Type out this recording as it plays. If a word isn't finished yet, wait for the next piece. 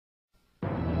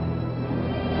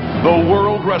The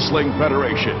World Wrestling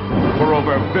Federation. For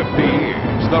over 50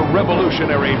 years, the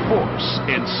revolutionary force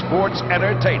in sports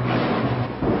entertainment.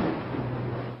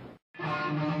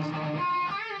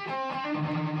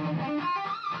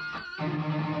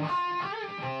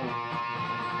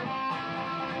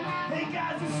 Hey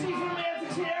guys, it's Steve from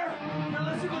Antics here. You're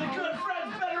listening to the Good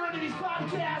Friends Better Enemies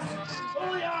podcast.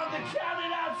 Only on the Count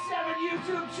It Out 7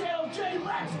 YouTube channel. Jay,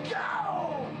 let's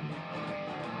go!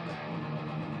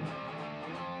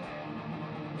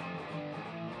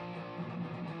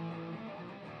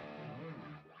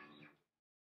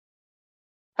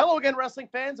 Hello again, wrestling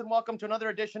fans, and welcome to another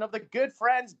edition of the Good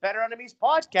Friends Better Enemies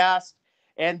podcast.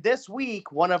 And this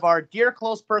week, one of our dear,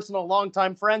 close, personal,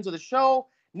 longtime friends of the show,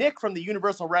 Nick from the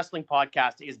Universal Wrestling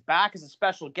Podcast, is back as a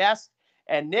special guest.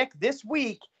 And Nick, this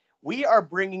week, we are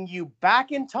bringing you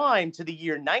back in time to the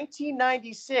year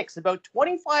 1996, about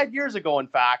 25 years ago, in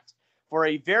fact, for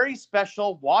a very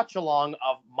special watch-along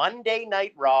of Monday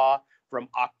Night Raw from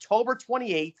October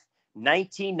 28th,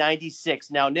 1996.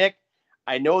 Now, Nick,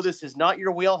 I know this is not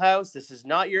your wheelhouse. This is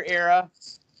not your era.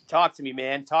 Talk to me,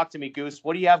 man. Talk to me, Goose.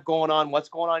 What do you have going on? What's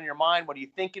going on in your mind? What are you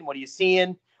thinking? What are you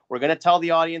seeing? We're going to tell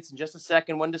the audience in just a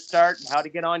second when to start and how to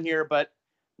get on here. But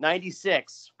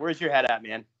 96, where's your head at,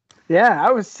 man? Yeah,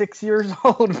 I was 6 years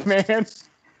old, man.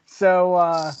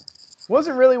 So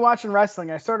wasn't really watching wrestling.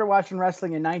 I started watching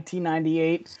wrestling in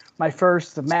 1998. My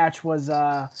first match was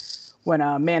when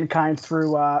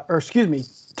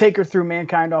Taker threw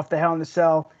Mankind off the Hell in a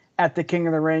Cell at the King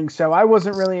of the Ring. So I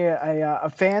wasn't really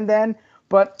a fan then,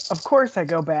 but of course I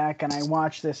go back and I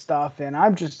watch this stuff, and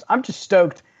I'm just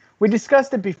stoked. We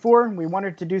discussed it before. We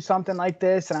wanted to do something like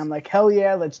this, and I'm like, hell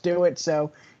yeah, let's do it.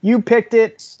 So you picked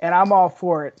it, and I'm all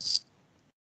for it.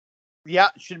 Yeah,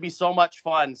 it should be so much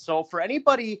fun. So for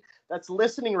anybody that's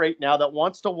listening right now that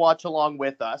wants to watch along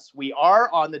with us, we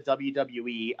are on the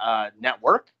WWE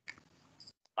network.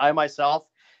 I myself,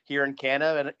 here in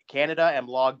Canada, am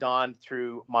logged on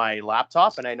through my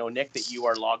laptop, and I know, Nick, that you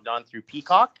are logged on through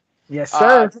Peacock. Yes,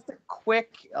 sir. Just a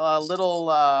quick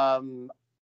little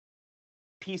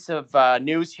piece of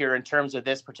news here in terms of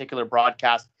this particular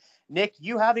broadcast. Nick,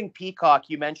 you having Peacock,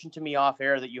 you mentioned to me off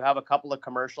air that you have a couple of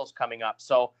commercials coming up.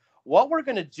 So what we're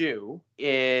going to do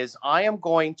is I am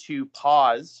going to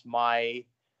pause my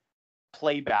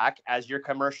playback as your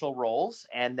commercial rolls,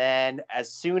 and then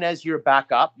as soon as you're back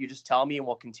up, you just tell me and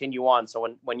we'll continue on.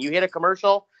 So when you hit a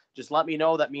commercial, just let me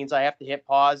know. That means I have to hit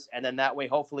pause, and then that way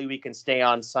hopefully we can stay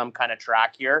on some kind of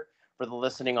track here for the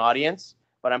listening audience.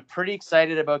 But I'm pretty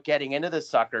excited about getting into this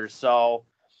sucker. So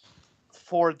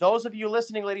for those of you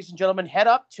listening, ladies and gentlemen, head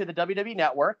up to the WWE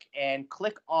network and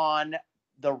click on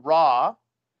the Raw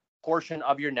portion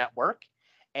of your network.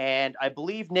 And I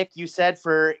believe, Nick, you said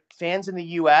for fans in the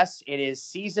U.S., it is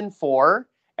season 4.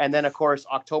 And then, of course,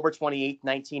 October 28th,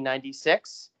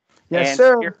 1996. Yes, and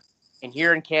sir.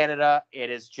 Here in Canada, it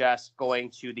is just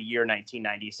going to the year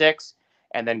 1996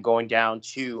 and then going down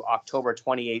to October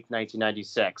 28th,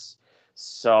 1996.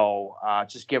 So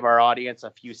just give our audience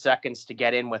a few seconds to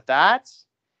get in with that.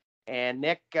 And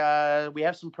Nick, we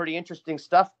have some pretty interesting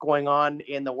stuff going on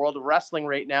in the world of wrestling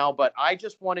right now, but I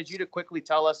just wanted you to quickly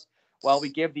tell us, while we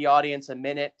give the audience a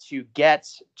minute to get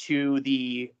to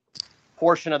the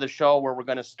portion of the show where we're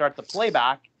going to start the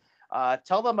playback,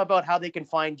 tell them about how they can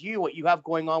find you, what you have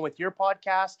going on with your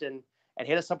podcast, and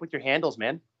hit us up with your handles,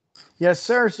 man. Yes,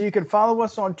 sir. So you can follow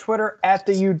us on Twitter at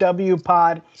the UW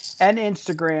Pod and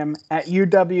Instagram at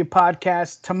UW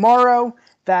Podcast. Tomorrow,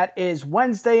 that is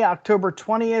Wednesday, October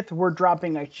 20th, we're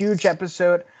dropping a huge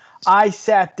episode. I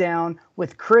sat down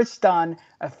with Chris Dunn,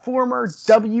 a former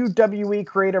WWE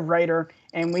creative writer,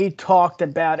 and we talked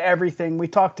about everything. We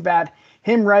talked about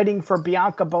him writing for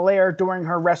Bianca Belair during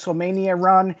her WrestleMania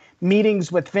run,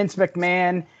 meetings with Vince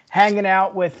McMahon, hanging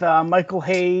out with Michael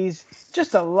Hayes,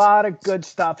 just a lot of good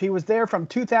stuff. He was there from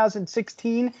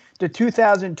 2016 to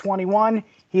 2021.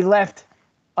 He left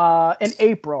in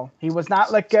April. He was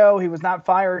not let go. He was not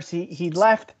fired. He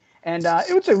left. And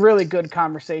it was a really good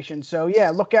conversation. So, yeah,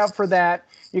 look out for that.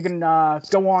 You can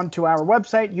go on to our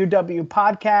website,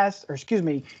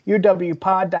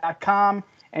 uwpod.com,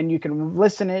 and you can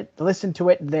listen to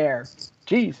it there.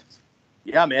 Jeez.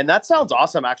 Yeah, man, that sounds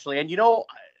awesome, actually. And, you know,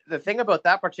 the thing about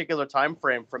that particular time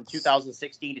frame from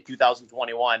 2016 to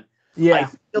 2021, yeah, I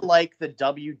feel like the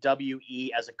WWE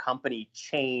as a company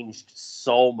changed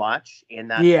so much in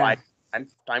that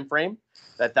time frame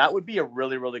that would be a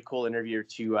really, really cool interview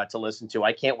to listen to.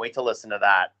 I can't wait to listen to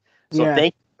that. So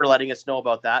thank you for letting us know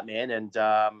about that, man. And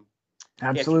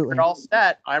absolutely, if you're all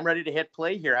set, I'm ready to hit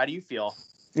play here. How do you feel?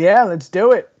 Yeah, let's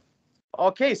do it.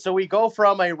 Okay, so we go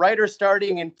from a writer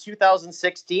starting in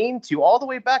 2016 to all the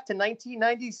way back to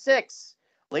 1996.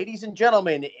 Ladies and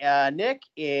gentlemen, Nick,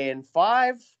 in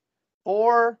 5,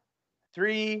 4,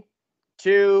 3,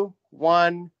 2,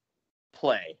 1,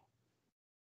 play.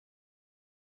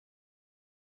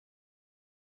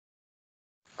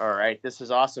 All right, this is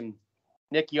awesome.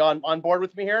 Nick, you on board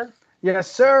with me here?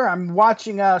 Yes, sir. I'm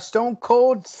watching Stone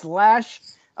Cold slash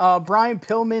Brian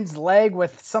Pillman's leg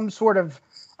with some sort of,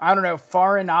 I don't know,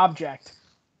 foreign object.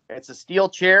 It's a steel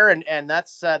chair, and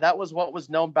that was what was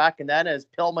known back in then as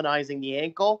Pillmanizing the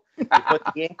ankle. You put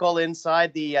the ankle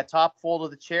inside the top fold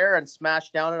of the chair and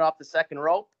smash down it off the second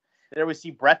rope. There we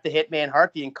see Bret the Hitman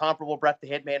Hart, the incomparable Bret the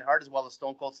Hitman Hart, as well as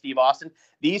Stone Cold Steve Austin.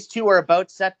 These two are about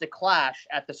set to clash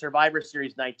at the Survivor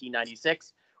Series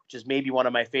 1996, which is maybe one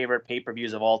of my favorite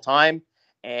pay-per-views of all time.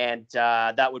 And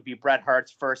that would be Bret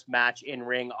Hart's first match in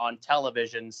ring on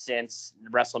television since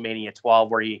WrestleMania 12,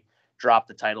 where he dropped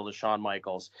the title to Shawn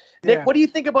Michaels. Nick, Yeah. what do you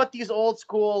think about these old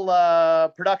school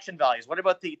production values? What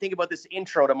about think about this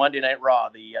intro to Monday Night Raw,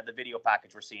 the video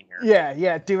package we're seeing here?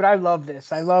 Yeah, dude, I love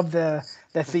this. I love the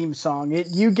theme song.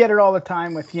 You get it all the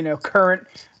time with current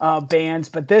bands,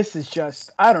 but this is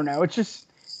just, I don't know. It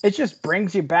just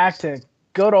brings you back to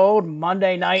good old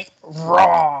Monday Night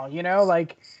Raw.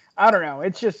 Like, I don't know.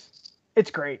 It's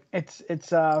great.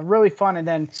 It's really fun. And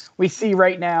then we see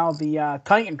right now the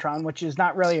Titantron, which is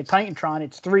not really a Titantron.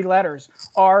 It's 3 letters,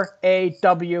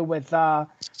 RAW, with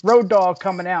Road Dogg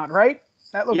coming out, right?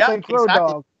 That looks like Road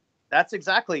exactly. Dogg. That's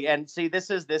exactly. And see, this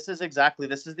is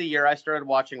the year I started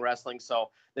watching wrestling. So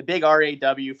the big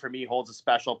RAW for me holds a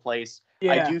special place.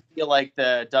 Yeah. I do feel like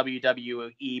the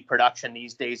WWE production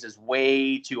these days is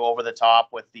way too over the top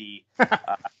with the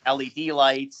LED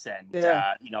lights and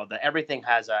everything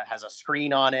has a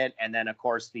screen on it, and then of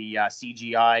course the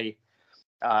CGI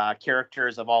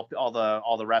characters of all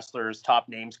the wrestlers, top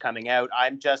names coming out.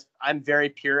 I'm very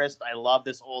purist. I love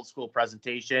this old school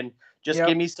presentation. Just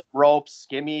give me some ropes,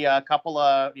 give me a couple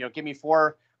of give me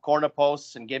 4 corner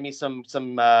posts, and give me some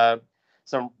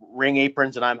ring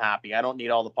aprons, and I'm happy. I don't need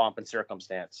all the pomp and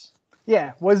circumstance.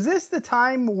 Yeah. Was this the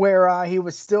time where he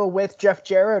was still with Jeff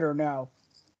Jarrett, or no?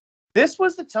 This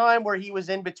was the time where he was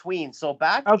in between. So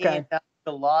back in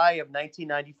July of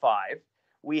 1995,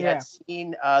 we had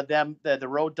seen the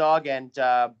Road Dogg and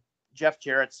Jeff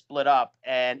Jarrett split up,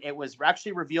 and it was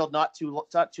actually revealed not too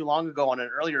long ago on an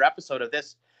earlier episode of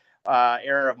this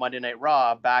era of Monday Night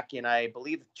Raw, back in, I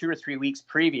believe, 2 or 3 weeks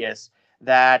previous,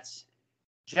 that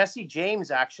Jesse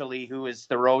James, actually, who is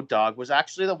the Road Dogg, was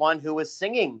actually the one who was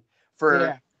singing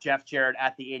for Jeff Jarrett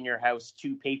at the In Your House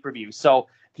 2 pay-per-view. So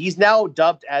he's now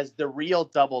dubbed as the real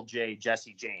Double J,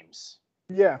 Jesse James.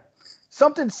 Yeah.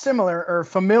 Something similar, or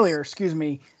familiar, excuse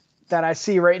me, that I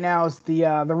see right now is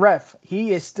the ref.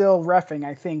 He is still reffing,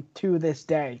 I think, to this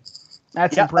day.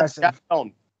 That's impressive.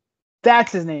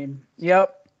 That's his name.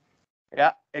 Yep.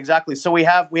 Yeah, exactly. So we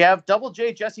have Double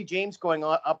J, Jesse James, going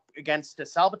up against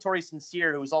Salvatore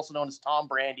Sincere, who is also known as Tom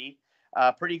Brandy.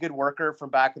 Pretty good worker from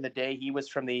back in the day. He was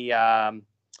from the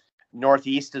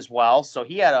Northeast as well. So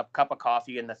he had a cup of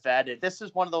coffee in the Fed. This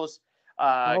is one of those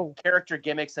character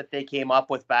gimmicks that they came up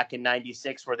with back in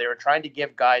 96, where they were trying to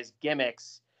give guys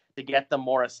gimmicks to get them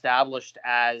more established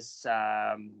as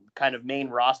kind of main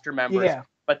roster members. Yeah.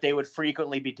 But they would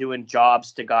frequently be doing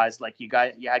jobs to guys like you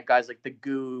had guys like the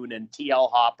Goon and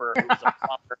TL Hopper, who was a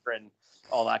plumber, and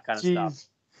all that kind of stuff.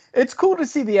 It's cool to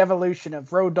see the evolution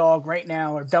of Road Dogg right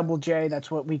now, or Double J.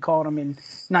 That's what we called him in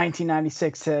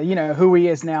 1996. To who he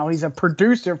is now. He's a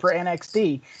producer for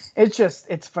NXT.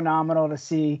 It's phenomenal to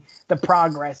see the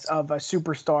progress of a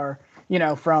superstar.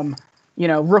 From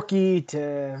rookie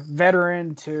to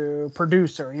veteran to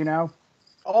producer.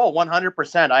 Oh,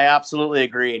 100%. I absolutely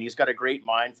agree. And he's got a great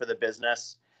mind for the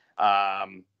business.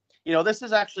 This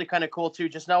is actually kind of cool too.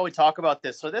 Just now we talk about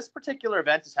this. So this particular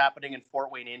event is happening in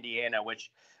Fort Wayne, Indiana,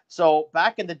 so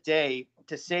back in the day,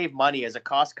 to save money as a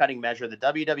cost-cutting measure, the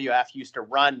WWF used to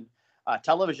run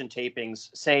television tapings,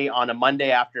 say on a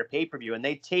Monday after a pay-per-view, and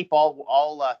they tape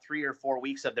all 3 or 4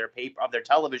 weeks of their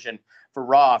television for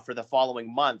Raw for the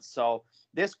following month. So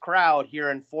this crowd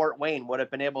here in Fort Wayne would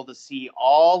have been able to see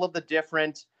all of the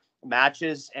different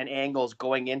matches and angles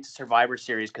going into Survivor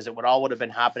Series, because it would have been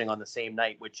happening on the same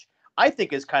night, which I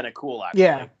think is kind of cool, actually.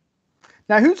 Yeah.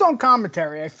 Now, who's on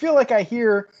commentary? I feel like I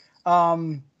hear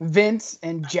Vince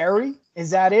and Jerry. Is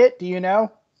that it? Do you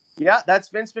know? Yeah, that's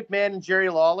Vince McMahon and Jerry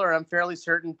Lawler. I'm fairly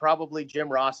certain probably Jim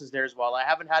Ross is there as well. I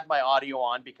haven't had my audio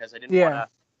on because I didn't want to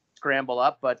scramble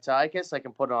up, but I guess I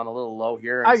can put it on a little low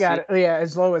here. I got it. Yeah,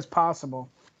 as low as possible.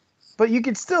 But you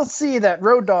can still see that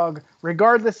Road Dogg,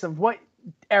 regardless of what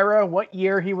era, what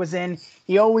year he was in,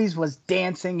 he always was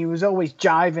dancing. He was always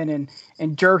jiving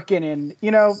and jerking, and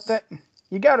that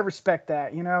you got to respect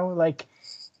that. Like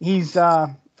he's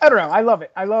I don't know. I love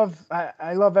it. I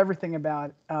love everything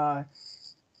about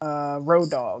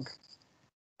Road Dogg.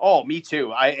 Oh, me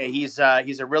too. He's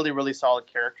a really, really solid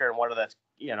character, and one of the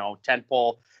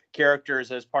tentpole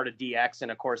characters as part of DX,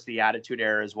 and of course the Attitude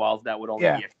Era as well. That would only be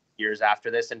a few years after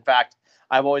this. In fact,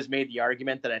 I've always made the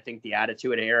argument that I think the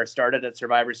Attitude Era started at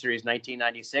Survivor Series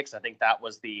 1996. I think that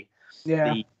was the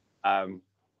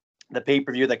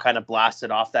pay-per-view that kind of blasted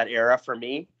off that era for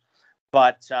me.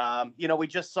 But we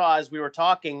just saw, as we were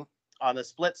talking on the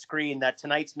split screen, that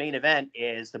tonight's main event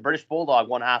is the British Bulldog,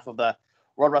 one half of the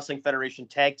World Wrestling Federation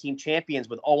Tag Team Champions,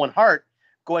 with Owen Hart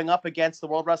going up against the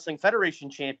World Wrestling Federation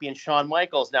Champion Shawn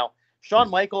Michaels. Now, Shawn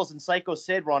Michaels and Psycho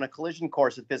Sid were on a collision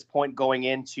course at this point going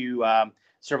into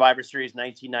Survivor Series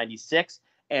 1996.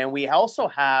 And we also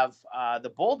have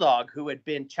the Bulldog, who had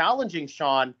been challenging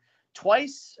Shawn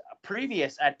twice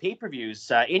previous at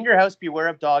pay-per-views. In Your House, Beware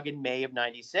of Dog in May of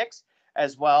 96,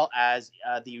 as well as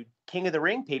the King of the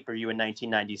Ring pay-per-view in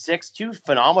 1996. Two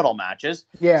phenomenal matches.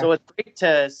 Yeah. So it's great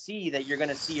to see that you're going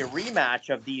to see a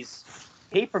rematch of these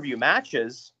pay-per-view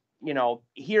matches,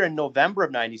 here in November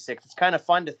of 96. It's kind of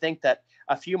fun to think that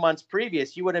a few months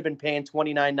previous, you would have been paying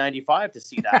 $29.95 to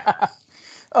see that.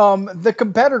 The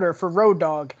competitor for Road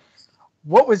Dogg,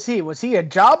 what was he? Was he a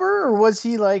jobber, or was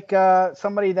he like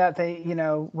somebody that they,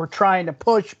 were trying to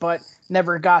push but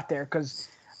never got there? Because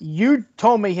you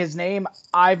told me his name.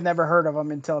 I've never heard of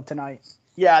him until tonight.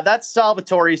 Yeah, that's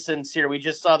Salvatore Sincere. We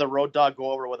just saw the Road Dogg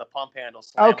go over with a pump handle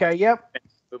slam. Okay, yep.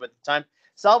 Move at the time.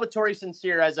 Salvatore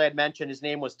Sincere, as I had mentioned, his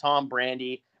name was Tom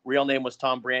Brandy. Real name was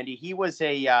Tom Brandy. He was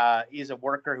he's a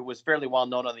worker who was fairly well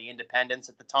known on the independents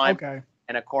at the time. Okay.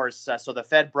 And of course, so the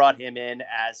Fed brought him in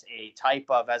as a type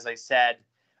of, as I said,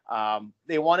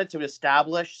 they wanted to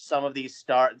establish some of these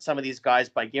guys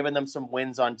by giving them some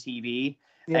wins on TV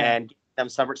and giving them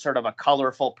some sort of a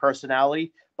colorful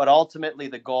personality. But ultimately,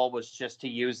 the goal was just to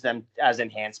use them as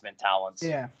enhancement talents.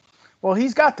 Yeah. Well,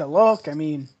 he's got the look. I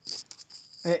mean,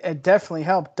 it definitely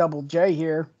helped Double J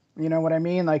here. You know what I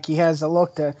mean? Like, he has a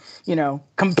look to,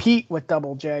 compete with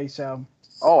Double J. So.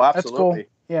 Oh, absolutely. That's cool.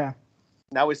 Yeah.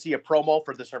 Now we see a promo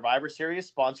for the Survivor Series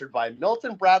sponsored by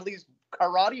Milton Bradley's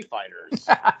Karate Fighters.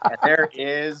 And there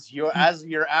is your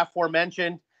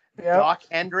aforementioned Doc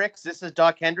Hendricks. This is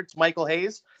Doc Hendricks, Michael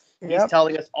Hayes. He's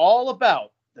telling us all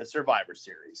about the Survivor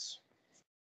Series.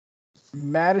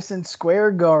 Madison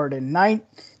Square Garden,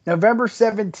 November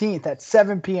 17th at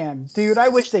 7 p.m. Dude, I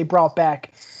wish they brought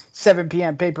back 7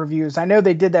 p.m. pay-per-views. I know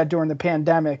they did that during the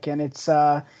pandemic, and it's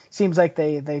seems like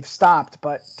they've stopped.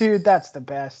 But, dude, that's the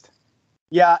best.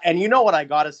 Yeah, and you know what I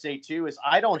got to say, too, is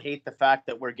I don't hate the fact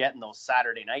that we're getting those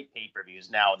Saturday night pay-per-views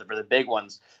now, for the big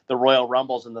ones, the Royal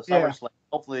Rumbles and the SummerSlam.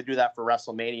 Hopefully they do that for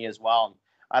WrestleMania as well. And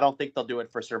I don't think they'll do it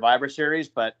for Survivor Series,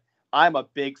 but I'm a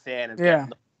big fan of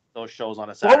getting those shows on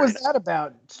a Saturday night. What was that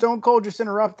about? Stone Cold just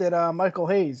interrupted Michael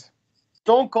Hayes.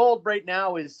 Stone Cold right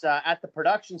now is at the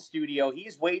production studio.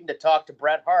 He's waiting to talk to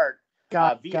Bret Hart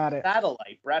via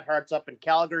satellite. Bret Hart's up in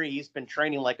Calgary. He's been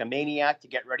training like a maniac to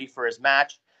get ready for his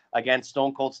match against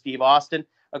Stone Cold Steve Austin.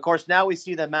 Of course, now we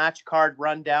see the match card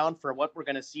rundown for what we're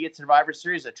going to see at Survivor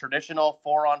Series, a traditional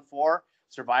 4-on-4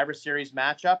 Survivor Series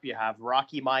matchup. You have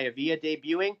Rocky Maivia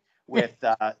debuting with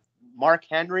Mark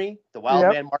Henry, the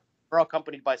Wild Man Mark Henry,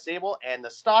 accompanied by Sable, and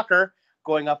the Stalker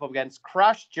going up against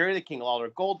Crush, Jerry the King Lawler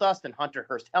Goldust, and Hunter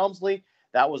Hearst Helmsley.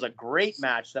 That was a great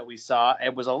match that we saw.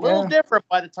 It was a little different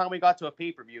by the time we got to a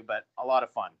pay-per-view, but a lot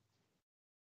of fun.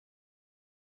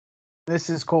 This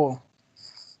is cool.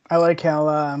 I like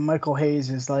how Michael Hayes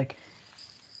is like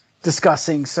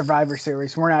discussing Survivor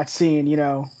Series. We're not seeing,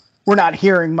 we're not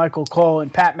hearing Michael Cole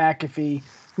and Pat McAfee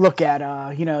look at,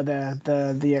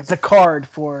 the card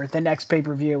for the next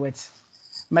pay-per-view. It's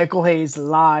Michael Hayes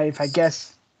live, I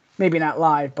guess. Maybe not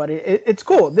live, but it's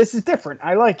cool. This is different.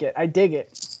 I like it. I dig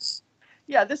it.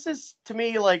 Yeah, this is, to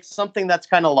me, like something that's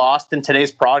kind of lost in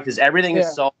today's product, is everything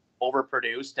is so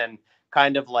overproduced and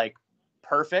kind of like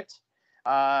perfect.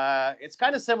 It's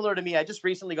kind of similar to me. I just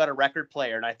recently got a record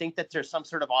player, and I think that there's some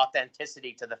sort of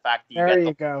authenticity to the fact that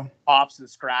you get pops and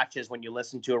scratches when you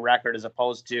listen to a record, as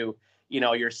opposed to,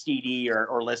 your CD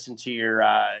or listen to your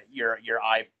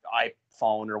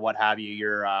iPhone or what have you,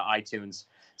 your iTunes.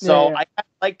 So I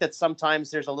like that sometimes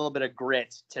there's a little bit of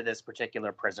grit to this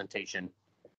particular presentation.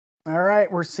 All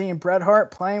right, we're seeing Bret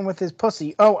Hart playing with his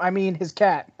pussy. Oh, I mean his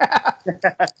cat.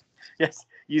 Yes,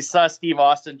 you saw Steve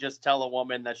Austin just tell a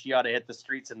woman that she ought to hit the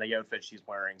streets in the outfit she's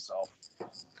wearing. So,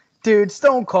 dude,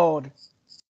 Stone Cold.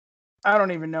 I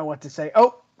don't even know what to say.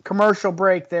 Oh, Commercial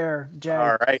break there, Jay.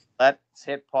 All right, let's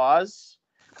hit pause.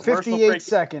 Commercial 58 break.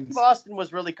 seconds. Boston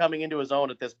was really coming into his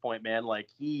own at this point, man. Like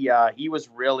he was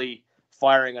really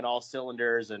firing on all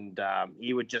cylinders, and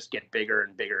he would just get bigger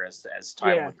and bigger as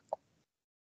time would go.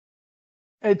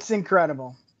 It's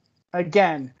incredible.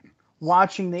 Again,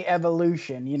 watching the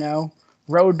evolution,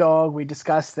 Road Dogg, we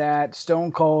discussed that.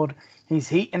 Stone Cold, he's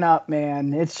heating up,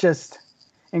 man. It's just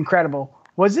incredible.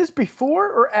 Was this before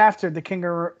or after the King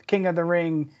of the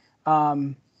Ring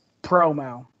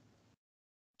promo?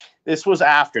 This was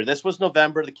after. This was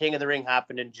November. The King of the Ring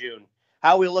happened in June.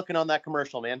 How are we looking on that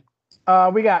commercial, man?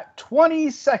 We got 20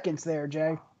 seconds there,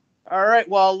 Jay. All right.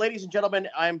 Well, ladies and gentlemen,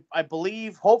 I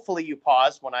believe, hopefully you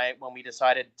paused when we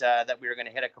decided that we were going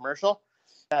to hit a commercial.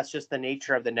 That's just the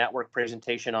nature of the network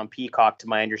presentation on Peacock, to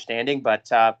my understanding.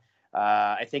 But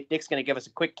I think Nick's going to give us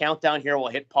a quick countdown here. We'll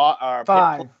hit pause.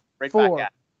 5, right 4, back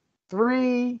at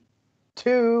 3,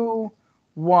 2,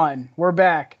 1. We're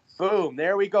back. Boom.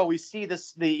 There we go. We see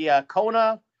the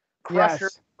Kona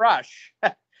Crusher Crush.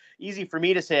 Easy for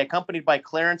me to say, accompanied by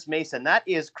Clarence Mason. That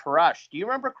is Crush. Do you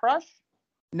remember Crush?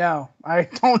 No, I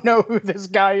don't know who this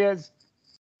guy is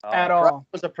at all. Crush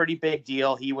was a pretty big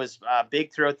deal. He was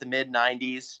big throughout the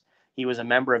mid-'90s. He was a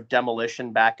member of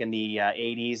Demolition back in the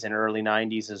 80s and early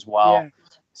 90s as well. Yeah.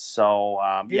 So,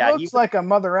 he looks like a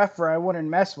mother effer I wouldn't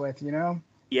mess with,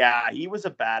 Yeah, he was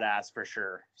a badass for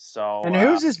sure. So, and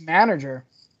who's his manager?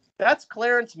 That's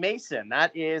Clarence Mason.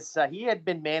 That is, he had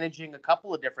been managing a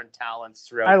couple of different talents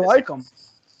throughout. I like him.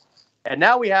 And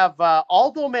now we have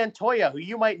Aldo Montoya, who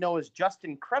you might know as Just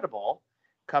Incredible,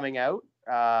 coming out.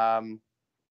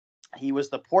 He was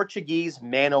the Portuguese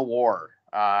Man o' War.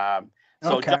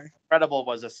 So Just Incredible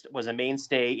was a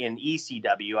mainstay in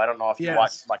ECW. I don't know if you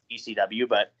watched much ECW,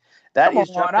 but that is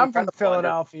Just I'm from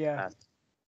Philadelphia.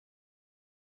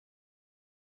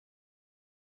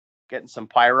 Getting some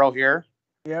pyro here.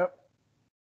 Yep.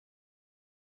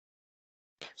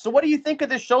 So what do you think of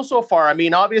this show so far? I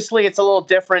mean, obviously it's a little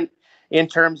different in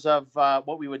terms of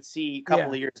what we would see a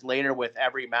couple of years later, with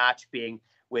every match being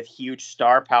with huge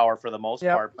star power for the most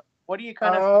part. But what do you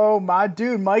kind of... Oh, my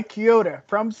dude, Mike Chioda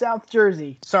from South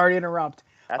Jersey. Sorry to interrupt.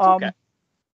 That's okay.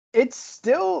 It's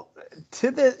still, to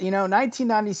the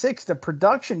 1996, the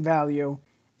production value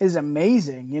is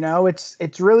amazing.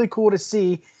 It's really cool to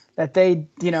see that they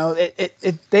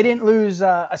they didn't lose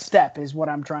a step, is what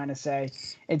I'm trying to say.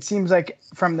 It seems like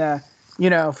from the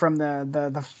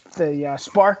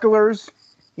sparklers,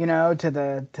 to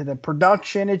the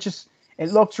production, it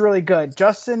looks really good.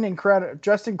 Just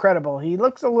incredible. He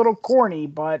looks a little corny,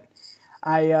 but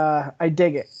I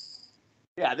dig it.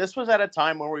 Yeah, this was at a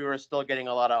time where we were still getting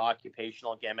a lot of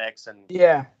occupational gimmicks and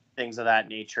things of that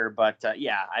nature. But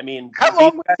I mean, how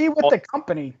long was he with the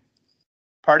company?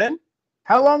 Pardon?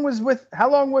 How long was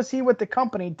he with the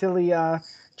company till he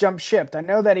jumped ship? I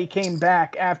know that he came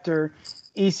back after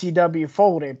ECW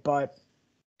folded, but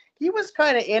he was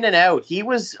kind of in and out. He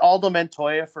was Aldo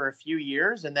Montoya for a few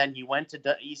years, and then he went to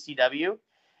ECW,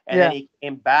 and then he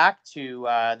came back to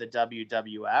the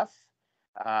WWF.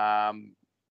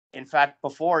 In fact,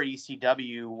 before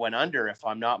ECW went under, if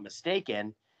I'm not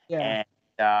mistaken. Yeah.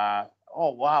 And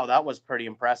oh wow, that was pretty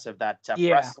impressive. That press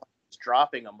was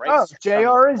dropping him right. Oh,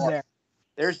 JR is there.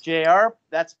 There's JR.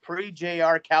 That's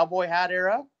pre-JR cowboy hat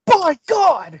era. My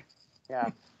God. Yeah.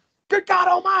 Good God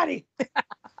Almighty.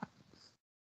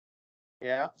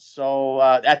 Yeah. So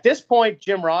at this point,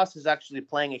 Jim Ross is actually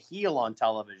playing a heel on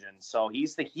television. So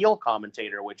he's the heel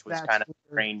commentator, which was kind of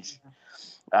strange.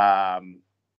 Yeah.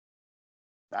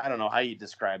 I don't know how you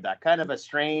describe that. Kind of a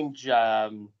strange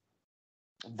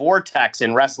vortex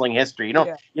in wrestling history.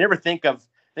 You never think of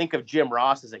Jim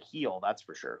Ross as a heel. That's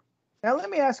for sure. Now,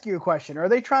 let me ask you a question. Are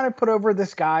they trying to put over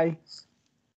this guy?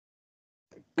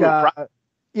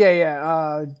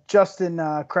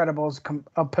 Justin Credible's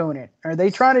opponent. Are they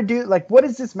trying to do, what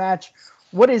is this match?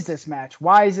 What is this match?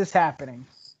 Why is this happening?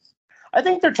 I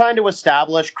think they're trying to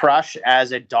establish Crush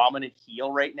as a dominant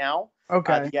heel right now.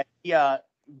 Okay. The idea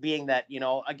being that,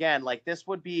 again, this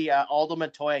would be Aldo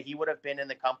Montoya. He would have been in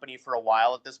the company for a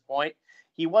while at this point.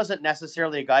 He wasn't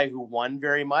necessarily a guy who won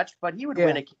very much, but he would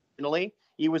win occasionally.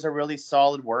 He was a really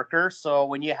solid worker. So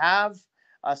when you have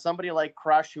somebody like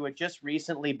Crush, who had just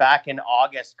recently, back in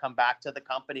August, come back to the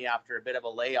company after a bit of a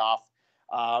layoff,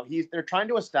 they're trying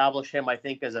to establish him, I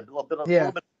think, as a little bit of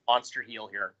a monster heel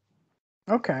here.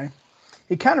 Okay.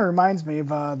 He kind of reminds me of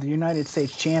the United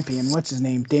States champion. What's his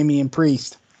name? Damian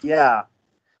Priest. Yeah.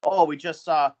 Oh, we just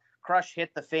saw Crush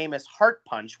hit the famous heart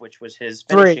punch, which was his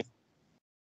finishing.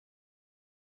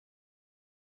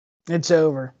 3. It's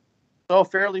over. So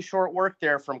fairly short work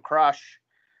there from Crush.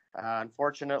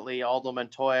 Unfortunately, Aldo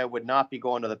Montoya would not be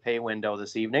going to the pay window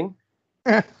this evening.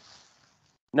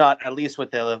 Not at least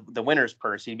with the winner's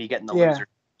purse. He'd be getting the loser's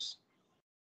purse.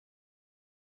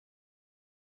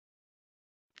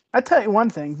 I tell you one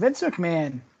thing, Vince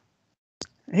McMahon,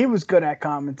 he was good at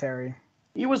commentary.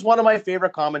 He was one of my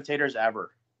favorite commentators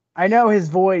ever. I know his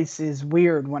voice is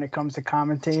weird when it comes to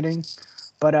commentating,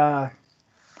 but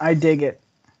I dig it.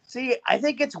 See, I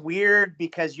think it's weird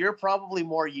because you're probably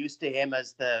more used to him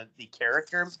as the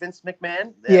character Vince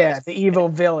McMahon. The evil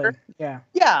villain. Yeah.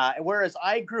 Yeah, whereas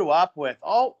I grew up with,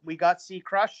 we got C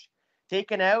Crush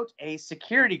taking out a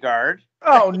security guard.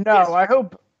 Oh, no, I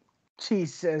hope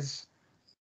Jesus.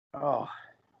 Oh,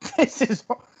 this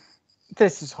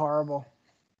is horrible.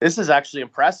 This is actually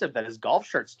impressive that his golf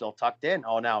shirt's still tucked in.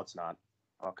 Oh, now it's not.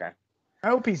 Okay. I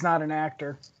hope he's not an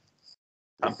actor.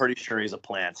 I'm pretty sure he's a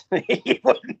plant. He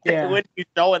wouldn't be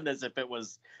showing this if it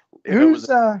was. Who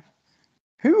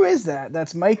is that?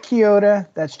 That's Mike Chioda.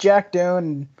 That's Jack Doan.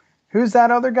 And who's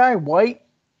that other guy? White?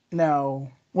 No.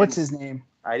 What's his name?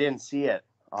 I didn't see it.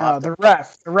 The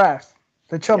ref.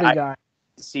 The chubby guy. I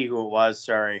didn't see who it was.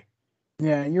 Sorry.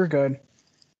 Yeah, you're good.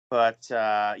 But,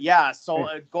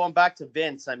 going back to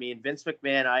Vince, I mean, Vince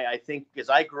McMahon, I think, because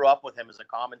I grew up with him as a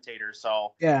commentator,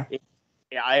 so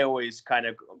I always kind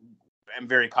of am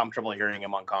very comfortable hearing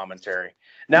him on commentary.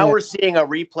 Now we're seeing a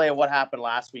replay of what happened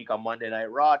last week on Monday Night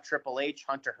Raw. Triple H,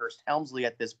 Hunter Hearst Helmsley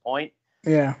at this point,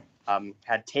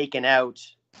 had taken out.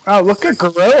 Oh, look at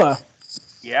Gorilla.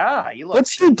 Yeah,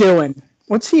 what's he doing?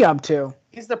 What's he up to?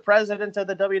 He's the president of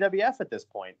the WWF at this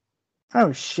point.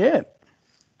 Oh, shit.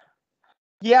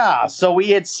 Yeah, so we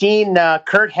had seen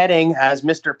Kurt Hennig as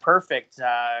Mr. Perfect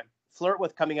flirt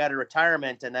with coming out of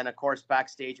retirement. And then, of course,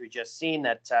 backstage, we just seen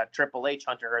that Triple H,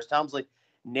 Hunter Hearst Helmsley,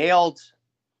 nailed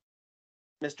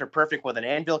Mr. Perfect with an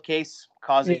anvil case,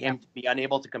 causing him to be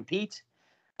unable to compete.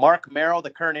 Mark Merrow, the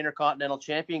current Intercontinental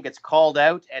Champion, gets called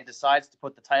out and decides to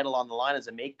put the title on the line as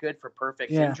a make-good for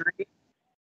Perfect's injury.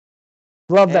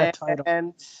 Love that title.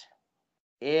 And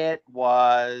it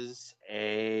was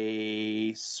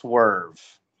a swerve.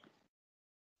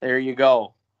 There you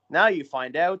go. Now you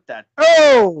find out that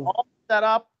all set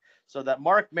up so that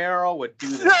Mark Merrow would do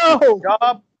the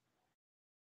job.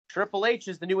 Triple H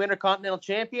is the new Intercontinental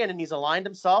Champion, and he's aligned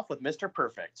himself with Mr.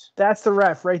 Perfect. That's the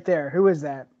ref right there. Who is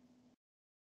that?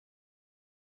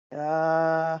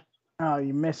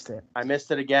 You missed it. I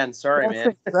missed it again. Sorry,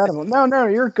 man. Incredible. No,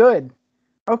 you're good.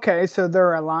 Okay, so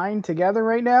they're aligned together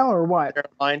right now, or what? They're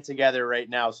aligned together right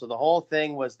now. So the whole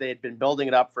thing was they had been building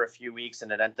it up for a few weeks,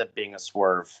 and it ended up being a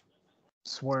swerve.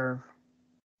 Swerve.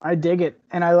 I dig it,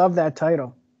 and I love that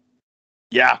title.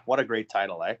 Yeah, what a great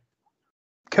title, eh?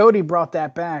 Cody brought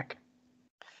that back.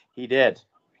 He did.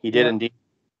 He did indeed.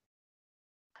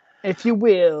 If you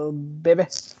will, baby.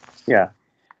 Yeah.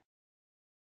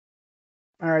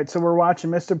 All right, so we're watching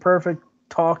Mr. Perfect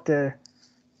talk to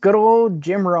good old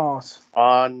Jim Ross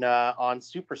on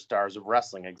Superstars of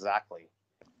Wrestling. Exactly.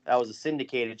 That was a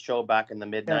syndicated show back in the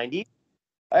mid '90s.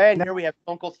 And here we have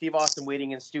Uncle Steve Austin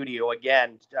waiting in studio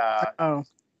again.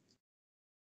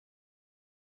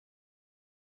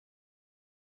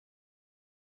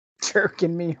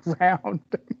 Jerking me around.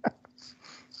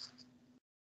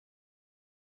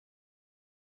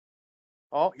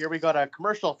 Here we got a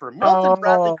commercial for Milton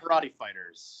Bradley Karate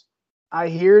Fighters. I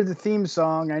hear the theme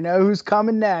song. I know who's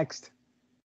coming next.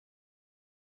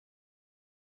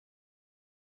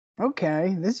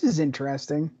 Okay, this is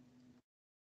interesting.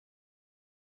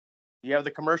 You have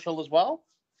the commercial as well?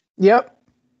 Yep.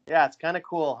 Yeah, it's kind of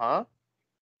cool, huh?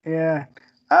 Yeah.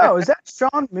 Oh, is that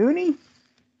Sean Mooney?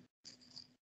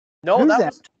 No, that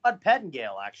was Todd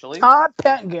Pettengill, actually. Todd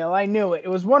Pettengill. I knew it. It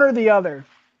was one or the other.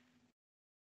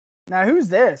 Now, who's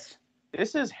this?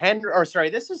 This is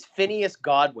this is Phineas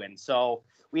Godwin. So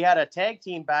we had a tag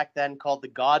team back then called the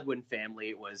Godwin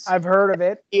family. It was I've heard of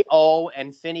it. O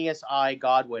and Phineas I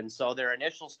Godwin. So their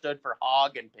initials stood for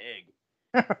hog and pig.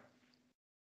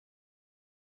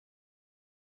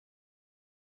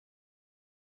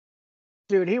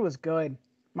 Dude, he was good.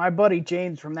 My buddy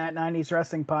James from that 90s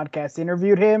Wrestling Podcast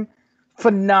interviewed him.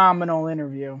 Phenomenal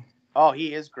interview. Oh,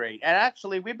 he is great. And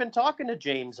actually, we've been talking to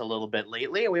James a little bit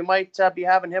lately, and we might be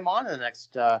having him on in the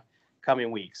next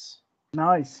coming weeks.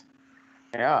 Nice.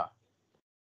 Yeah.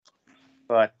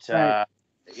 But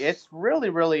it's really,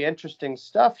 really interesting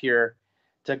stuff here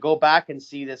to go back and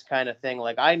see this kind of thing.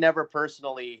 Like, I never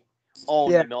personally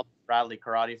owned the Milton Bradley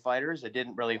Karate Fighters. It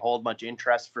didn't really hold much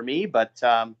interest for me, but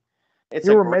it's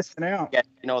you were missing out.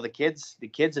 The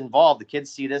kids involved. The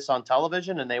kids see this on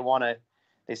television, and they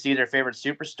see their favorite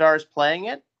superstars playing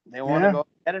it. They want to go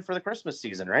get it for the Christmas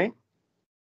season, right?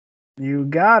 You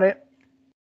got it.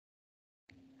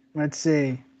 Let's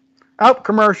see. Oh,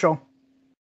 commercial.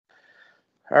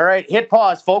 All right, hit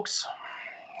pause, folks.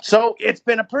 So it's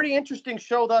been a pretty interesting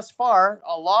show thus far.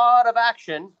 A lot of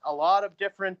action, a lot of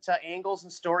different angles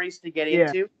and stories to get Yeah.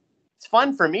 into. It's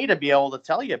fun for me to be able to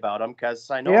tell you about them because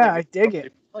I know Yeah, that I you're dig totally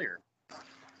it. familiar.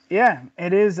 Yeah,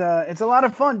 it is. It's a lot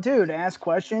of fun too to ask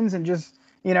questions and just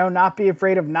not be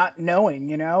afraid of not knowing.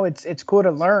 It's cool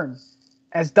to learn.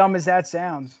 As dumb as that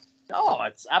sounds. Oh,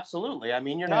 it's absolutely. I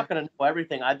mean, you're Yeah. not going to know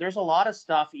everything. There's a lot of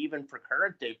stuff, even for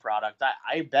current day product.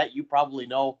 I bet you probably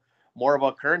know more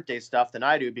about current day stuff than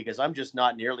I do because I'm just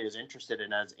not nearly as interested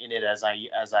in it as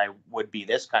I would be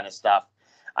this kind of stuff.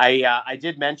 I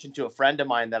did mention to a friend of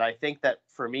mine that I think that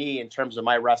for me, in terms of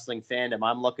my wrestling fandom,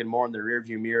 I'm looking more in the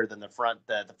rearview mirror than the front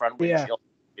Yeah. windshield.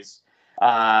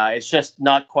 It's just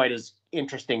not quite as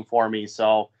interesting for me.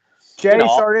 So, Jay,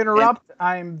 I'll- sorry to interrupt.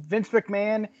 I'm Vince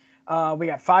McMahon. We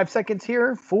got 5 seconds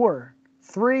here. 4,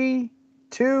 3,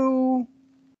 2.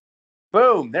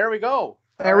 boom, there we go.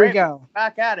 There All we right, go.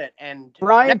 back at it. And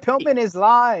Brian next week- Pillman is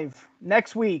live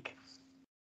next week.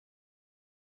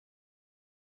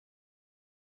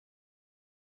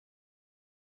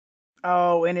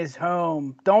 Oh, in his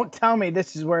home. Don't tell me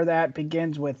this is where that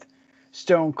begins with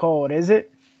Stone Cold, is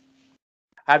it?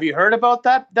 Have you heard about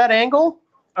that angle?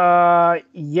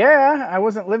 Yeah, I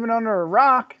wasn't living under a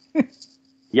rock.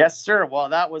 Yes, sir. Well,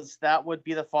 that would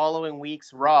be the following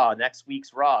week's Raw. Next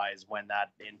week's Raw is when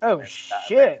that Oh infamous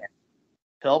shit.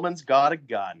 Pillman's got a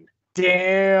gun.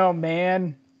 Damn,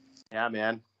 man. Yeah,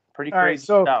 man. Pretty All right, crazy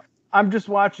so stuff. I'm just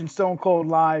watching Stone Cold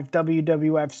live,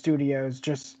 WWF Studios.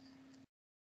 Just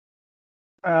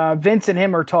Vince and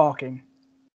him are talking.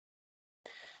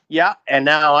 Yeah, and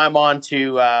now I'm on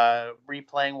to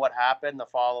replaying what happened the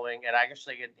following. And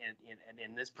actually,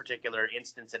 in this particular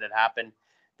instance, it had happened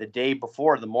the day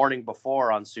before, the morning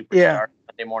before on Superstar, Yeah.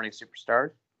 Monday Morning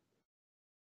Superstar.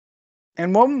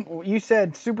 And one, you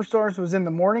said Superstars was in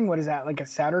the morning. What is that? Like a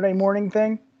Saturday morning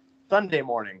thing? Sunday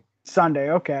morning. Sunday.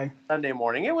 Okay. Sunday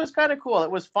morning. It was kind of cool. It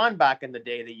was fun back in the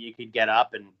day that you could get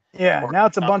up and Yeah. Now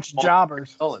it's a bunch of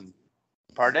jobbers.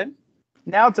 Pardon?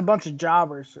 Now it's a bunch of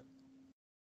jobbers.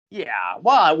 Yeah,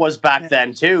 well, it was back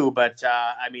then too, but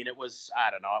I mean, it was, I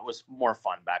don't know, it was more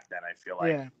fun back then. I feel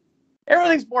like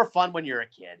everything's more fun when you're a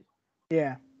kid.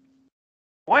 Yeah.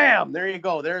 Wham! There you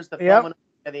go. There's the filming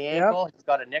of the ankle. He's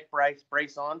got a neck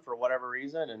brace on for whatever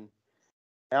reason, and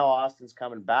now Austin's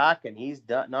coming back, and he's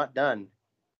not done.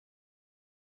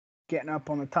 Getting up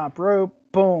on the top rope.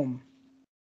 Boom.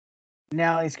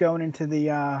 Now he's going into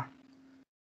the. I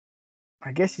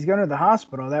guess he's going to the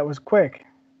hospital. That was quick.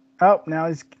 Oh, now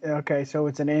he's okay. So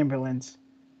it's an ambulance.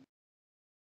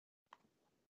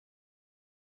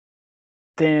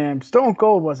 Damn, Stone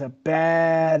Cold was a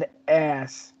bad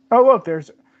ass. Oh, look,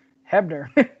 there's Hebner.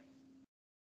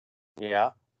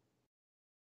 Yeah.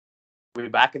 We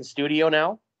back in the studio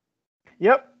now?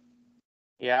 Yep.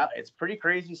 Yeah, it's pretty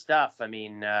crazy stuff. I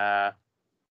mean,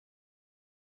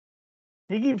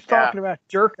 he keeps talking about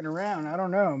jerking around. I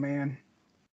don't know, man.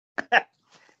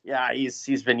 Yeah,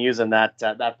 he's been using that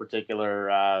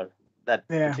particular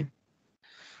particular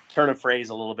turn of phrase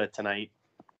a little bit tonight.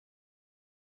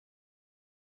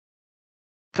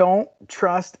 Don't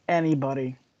trust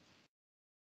anybody.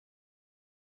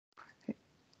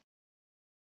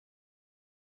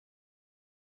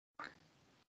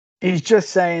 He's just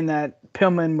saying that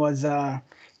Pillman was a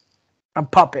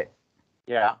puppet.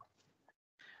 Yeah.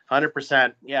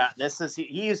 100%. Yeah,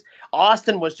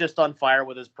 Austin was just on fire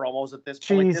with his promos at this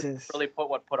point. Jesus. This really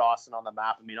put Austin on the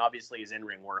map. I mean, obviously his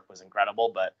in-ring work was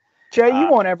incredible, but Jay, you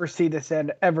won't ever see this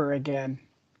ever again.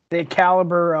 The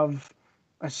caliber of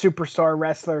a superstar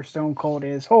wrestler Stone Cold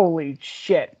is. Holy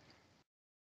shit.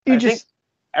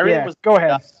 Everything was go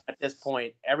ahead. At this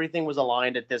point. Everything was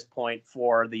aligned at this point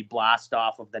for the blast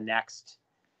off of the next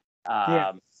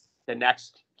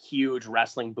huge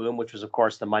wrestling boom, which was of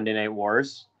course the Monday Night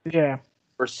Wars. Yeah.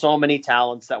 For so many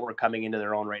talents that were coming into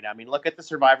their own right now. I mean, look at the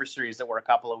Survivor Series that we're a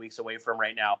couple of weeks away from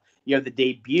right now. You have the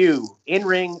debut,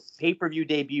 in-ring pay-per-view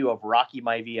debut of Rocky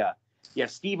Maivia. You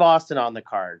have Steve Austin on the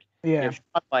card. Yeah. You have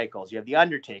Shawn Michaels. You have The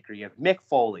Undertaker. You have Mick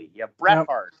Foley. You have Bret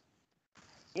Hart.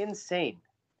 Insane.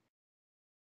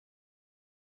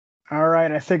 All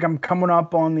right, I think I'm coming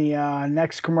up on the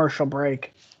next commercial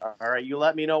break. All right, you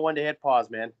let me know when to hit pause,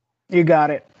 man. You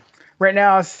got it. Right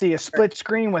now, I see a split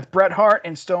screen with Bret Hart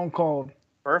and Stone Cold.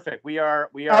 Perfect. We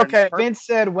are. Okay, Vince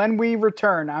said when we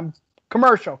return. I'm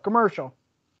commercial. All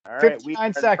right,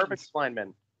 59 seconds. Perfect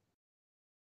lineman.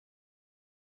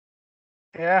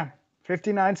 Yeah,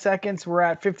 59 seconds. We're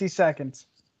at 50 seconds.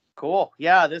 Cool.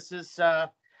 Yeah, this is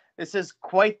This is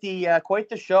quite the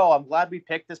show. I'm glad we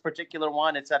picked this particular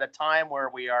one. It's at a time where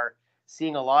we are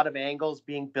seeing a lot of angles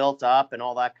being built up and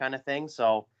all that kind of thing.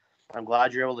 So I'm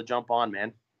glad you're able to jump on,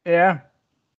 man. Yeah,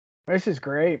 this is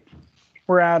great.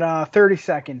 We're at 30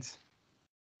 seconds.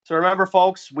 So remember,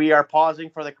 folks, we are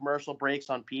pausing for the commercial breaks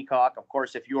on Peacock. Of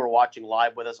course, if you are watching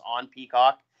live with us on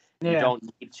Peacock, you don't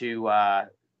need to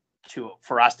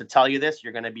for us to tell you this.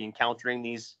 You're going to be encountering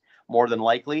these more than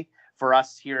likely. For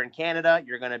us here in Canada,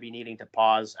 you're going to be needing to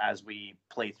pause as we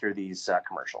play through these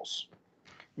commercials.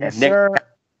 Yes, sir.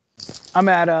 I'm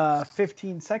at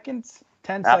 15 seconds.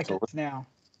 10 seconds now.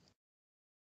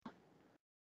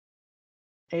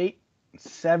 8,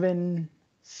 7,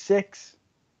 6,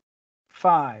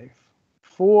 5,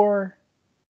 4,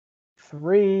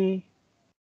 3,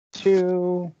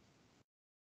 2.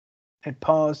 It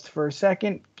paused for a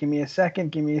second. Give me a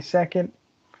second.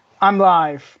 I'm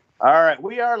live. All right,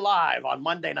 we are live on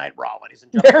Monday Night Raw, ladies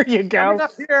and gentlemen. There you go. Coming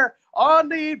up here on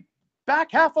the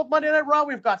back half of Monday Night Raw,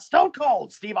 we've got Stone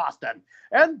Cold Steve Austin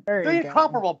and the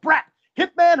incomparable Bret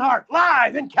Hitman Hart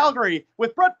live in Calgary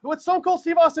with Stone Cold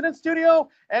Steve Austin in studio,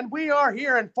 and we are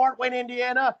here in Fort Wayne,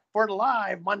 Indiana for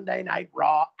live Monday Night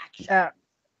Raw action.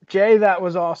 Jay, that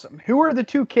was awesome. Who are the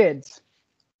two kids?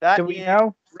 Do we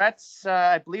know? Bret's,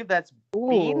 I believe that's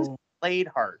Beans Blade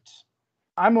Hart.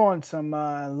 I'm on some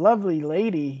lovely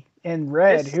lady in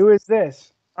red. Who is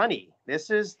this? Honey, this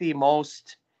is the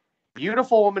most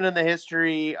beautiful woman in the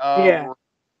history of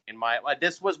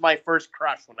this was my first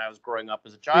crush when I was growing up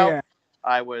as a child. Yeah.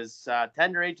 I was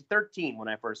tender age of 13 when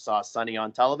I first saw Sunny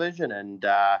on television, and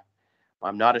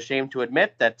I'm not ashamed to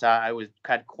admit that I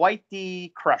had quite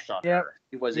the crush on her.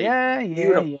 She was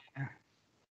beautiful.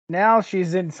 Now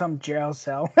she's in some jail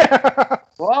cell.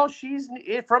 Well, she's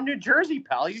from New Jersey,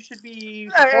 pal. You should be.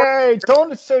 Hey,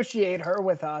 don't associate her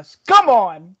with us. Come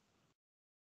on.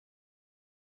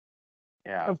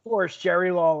 Yeah. Of course,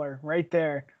 Jerry Lawler, right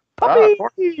there.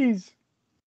 Puppies.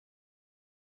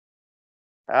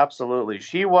 Absolutely.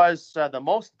 She was the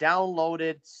most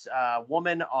downloaded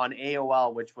woman on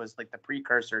AOL, which was like the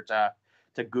precursor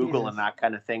to Google and that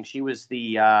kind of thing. She was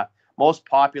the most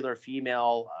popular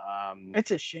female. It's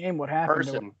a shame what happened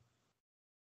to her.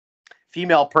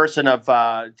 Female person to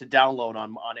download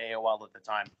on AOL at the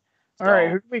time. So, all right,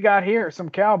 who do we got here? Some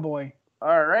cowboy.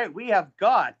 All right, we have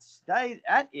got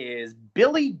that is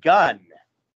Billy Gunn.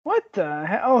 What the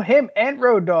hell? Oh, him and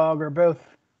Road Dogg are both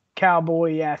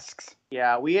cowboy-esques.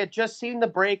 Yeah, we had just seen the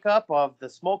breakup of the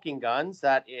Smoking Guns.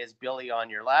 That is Billy on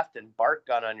your left and Bart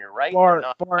Gunn on your right. Bart,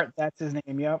 that's his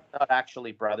name, yep. Not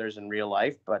actually brothers in real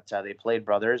life, but they played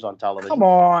brothers on television. Come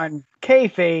on,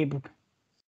 kayfabe.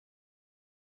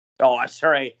 Oh, I'm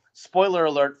sorry. Spoiler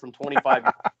alert from 25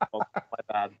 years ago. My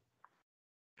bad.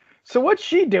 So what's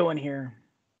she doing here?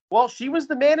 Well, she was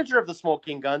the manager of the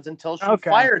Smoking Guns until she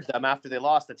fired them after they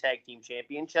lost the tag team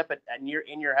championship at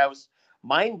In Your House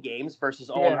Mind Games versus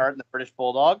Owen Hart and the British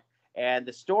Bulldog. And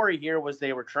the story here was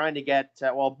they were trying to get,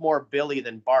 more Billy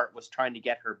than Bart was trying to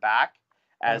get her back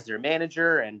as their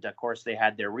manager. And, of course, they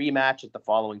had their rematch at the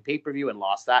following pay-per-view and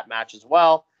lost that match as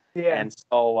well. Yeah. And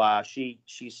so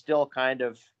she's still kind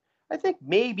of, I think,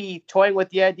 maybe toying with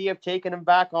the idea of taking him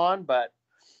back on. But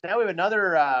now we have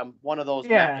another one of those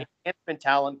enhancement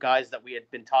talent guys that we had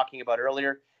been talking about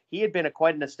earlier. He had been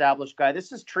quite an established guy.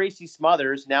 This is Tracy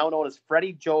Smothers, now known as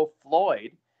Freddie Joe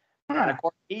Floyd. And, of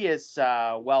course, he is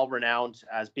well-renowned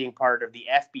as being part of the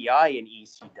FBI in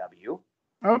ECW.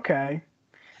 Okay.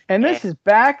 And this is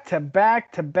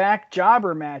back-to-back-to-back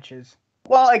jobber matches.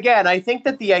 Well, again, I think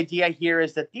that the idea here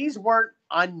is that these weren't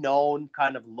unknown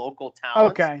kind of local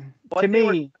talents. Okay. What they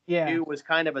were do was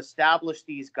kind of establish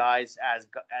these guys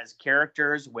as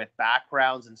characters with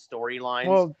backgrounds and storylines.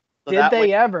 Well, so did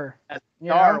they ever? As the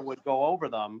star would go over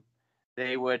them,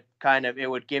 they would it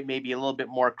would give maybe a little bit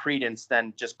more credence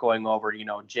than just going over,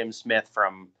 Jim Smith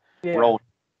from Rowan.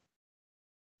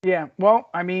 Yeah. Well,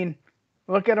 I mean,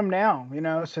 look at them now,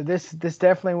 so this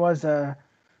definitely was a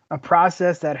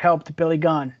process that helped Billy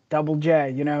Gunn, Double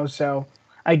J, so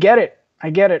I get it.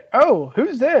 Oh,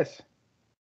 who's this?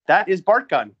 That is Bart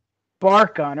Gunn.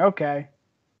 Bart Gunn, okay.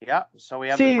 Yeah, so we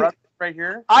have the brother right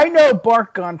here. I know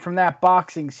Bart Gunn from that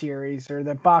boxing series or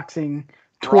the boxing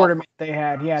tournament they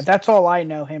had. Yeah, that's all I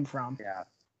know him from. Yeah,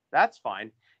 that's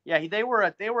fine. Yeah, they were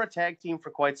a tag team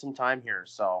for quite some time here,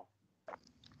 so.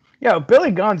 Yo, Billy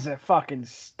Gunn's a fucking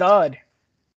stud.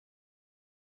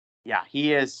 Yeah,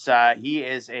 he is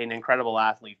an incredible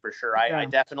athlete for sure. I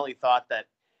definitely thought that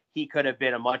he could have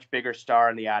been a much bigger star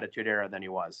in the Attitude Era than he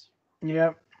was.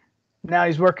 Yep. Now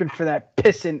he's working for that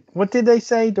pissant. What did they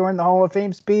say during the Hall of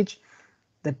Fame speech?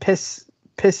 The piss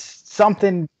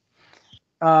something.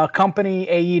 company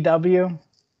AEW.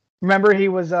 Remember, he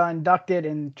was inducted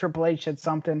and Triple H said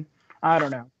something. I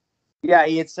don't know. Yeah,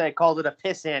 he had called it a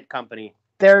pissant company.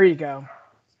 There you go.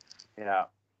 Yeah.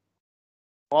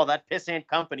 Well, that pissant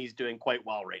company's doing quite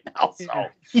well right now. So.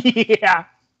 Yeah.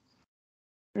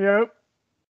 Yep.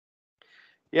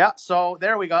 Yeah. So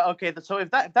there we go. Okay. So if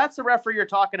that's the referee you're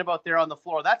talking about there on the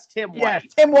floor, that's Tim White. Yes,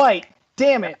 Tim White.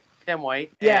 Damn it. Tim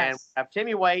White. Yes. And we have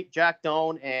Timmy White, Jack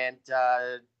Doan, and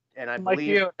I Mike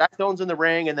believe Chioda. Jack Doan's in the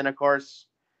ring, and then of course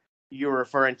you were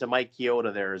referring to Mike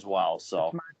Chioda there as well.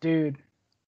 So, My dude.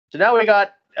 So now we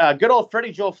got good old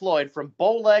Freddie Joe Floyd from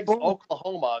Bowlegs,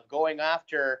 Oklahoma, going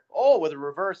after with a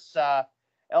reverse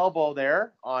elbow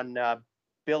there on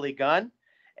Billy Gunn,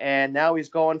 and now he's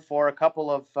going for a couple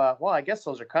of I guess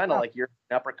those are kind of like your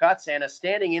uppercuts and a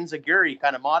standing enziguri,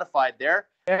 kind of modified there.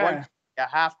 Yeah. A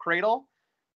half cradle.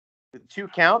 With 2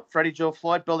 count, Freddie Joe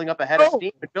Floyd building up ahead of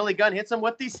steam, but Billy Gunn hits him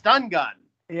with the stun gun.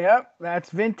 Yep,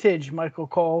 that's vintage, Michael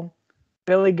Cole.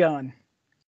 Billy Gunn.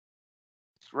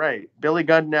 That's right. Billy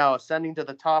Gunn now ascending to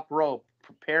the top rope,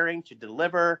 preparing to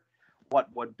deliver what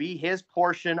would be his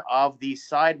portion of the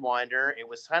Sidewinder. It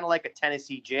was kind of like a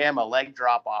Tennessee Jam, a leg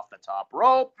drop off the top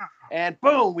rope, and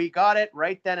boom, we got it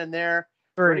right then and there.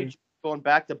 Freddie going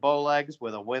back to Bowlegs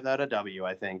without a W,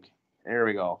 I think. There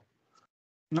we go.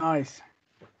 Nice.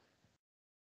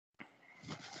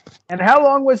 And how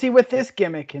long was he with this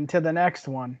gimmick into the next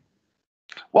one?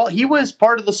 Well, he was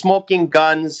part of the Smoking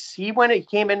Guns. He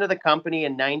came into the company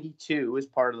in '92 as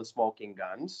part of the Smoking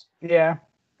Guns. Yeah.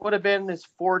 Would have been his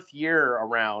 4th year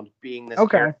around being this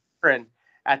character. And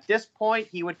at this point,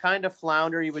 he would kind of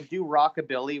flounder. He would do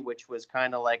Rockabilly, which was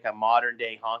kind of like a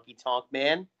modern-day honky-tonk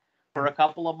man, for a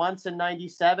couple of months in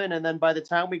 '97. And then by the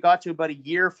time we got to about a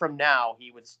year from now,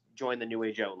 he would join the New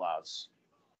Age Outlaws.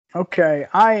 Okay.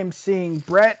 I am seeing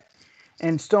Brett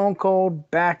and Stone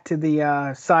Cold back to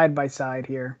the side-by-side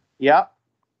here. Yep.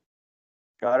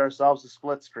 Got ourselves a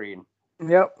split screen.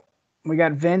 Yep. We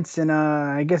got Vince, and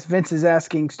I guess Vince is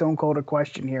asking Stone Cold a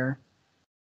question here.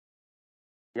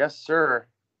 Yes, sir.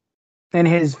 In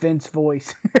his Vince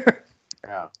voice.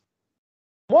 Yeah.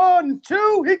 1,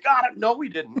 2, he got it. No, we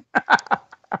didn't.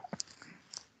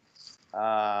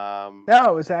 No,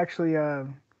 it was actually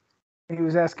he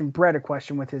was asking Brett a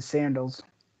question with his sandals.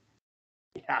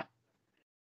 Yeah.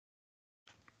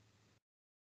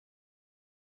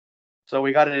 So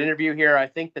we got an interview here. I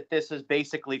think that this is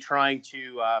basically trying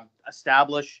to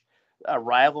establish a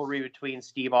rivalry between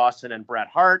Steve Austin and Bret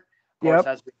Hart. Of course,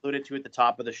 as we alluded to at the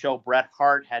top of the show, Bret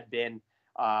Hart had been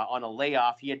on a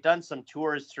layoff. He had done some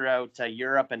tours throughout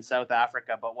Europe and South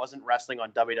Africa, but wasn't wrestling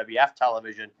on WWF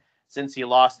television since he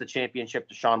lost the championship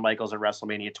to Shawn Michaels at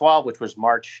WrestleMania 12, which was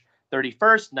March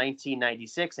 31st,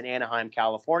 1996 in Anaheim,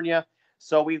 California.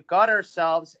 So we've got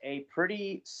ourselves a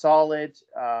pretty solid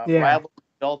rivalry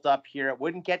built up here. It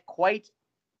wouldn't get quite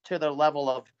to the level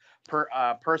of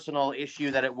personal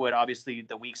issue that it would, obviously,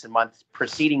 the weeks and months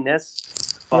preceding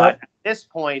this. But at this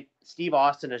point, Steve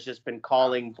Austin has just been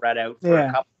calling Bret out for a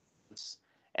couple of months,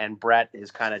 and Bret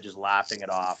is kind of just laughing it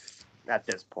off at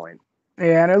this point.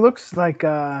 Yeah, and it looks like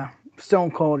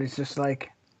Stone Cold is just like,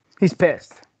 he's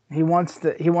pissed. He wants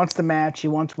the match. He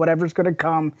wants whatever's going to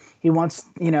come. He wants,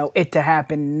 it to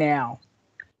happen now.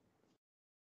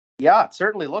 Yeah, it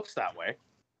certainly looks that way.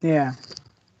 Yeah.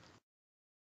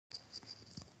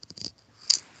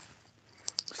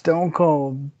 Stone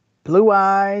Cold, blue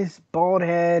eyes, bald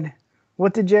head.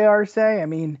 What did JR say? I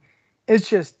mean, it's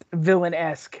just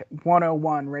villain-esque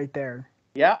 101 right there.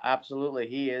 Yeah, absolutely.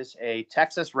 He is a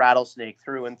Texas rattlesnake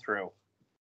through and through.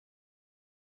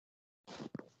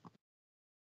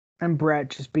 And Bret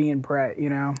just being Bret,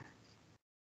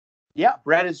 Yeah,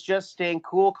 Bret is just staying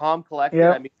cool, calm, collected.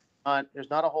 Yep. I mean, there's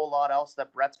not a whole lot else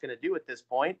that Bret's going to do at this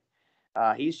point.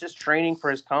 He's just training for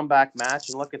his comeback match,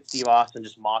 and look at Steve Austin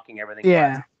just mocking everything.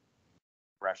 Yeah.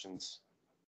 Expressions.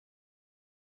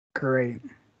 Great.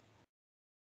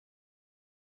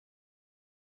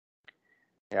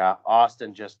 Yeah,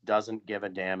 Austin just doesn't give a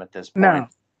damn at this point. No.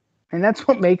 And that's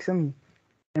what makes him,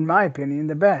 in my opinion,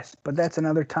 the best. But that's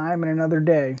another time and another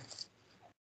day.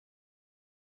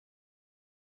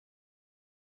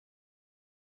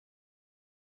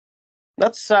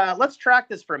 Let's track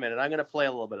this for a minute. I'm going to play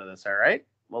a little bit of this, all right?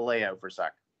 We'll lay out for a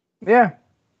sec. Yeah.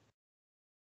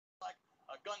 Like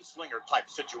a gunslinger type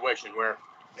situation where,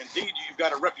 indeed, you've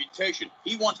got a reputation.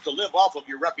 He wants to live off of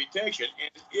your reputation,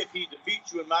 and if he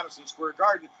defeats you in Madison Square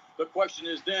Garden, the question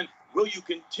is then, will you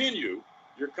continue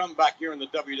your comeback here in the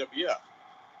WWF?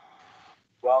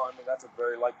 Well, I mean, that's a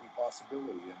very likely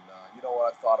possibility, and you know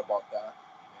what, I've thought about that,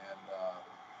 and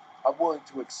I'm willing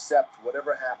to accept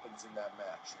whatever happens in that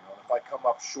match. If I come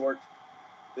up short,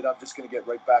 that I'm just going to get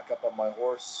right back up on my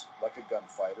horse like a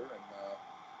gunfighter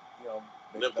and,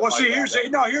 Well, see, here's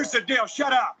the deal.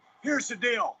 Shut up. Here's the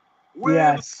deal. Win,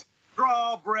 Yes.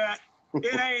 draw, Brett.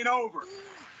 It ain't over.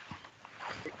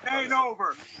 It ain't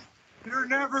over. You're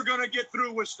never going to get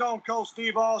through with Stone Cold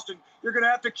Steve Austin. You're going to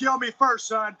have to kill me first,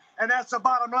 son. And that's the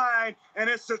bottom line, and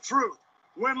it's the truth.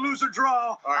 Win, lose, or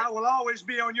draw, right. I will always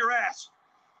be on your ass.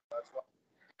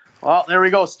 Well, there we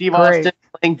go. Steve Great. Austin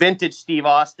playing vintage Steve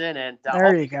Austin. And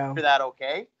there you go. For that,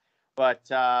 okay. But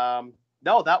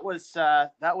no, that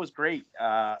was great.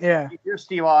 Yeah. Here's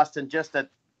Steve Austin.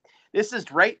 This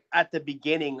is right at the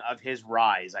beginning of his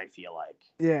rise, I feel like.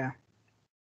 Yeah.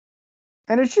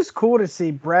 And it's just cool to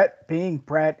see Brett being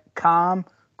Brett, calm,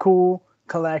 cool,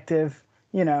 collective,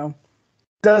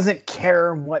 doesn't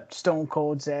care what Stone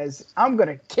Cold says. I'm going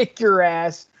to kick your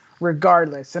ass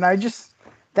regardless. And I just,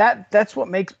 that's what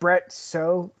makes Brett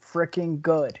so freaking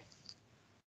good.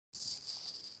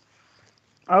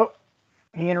 Oh,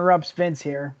 he interrupts Vince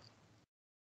here.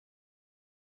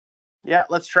 Yeah,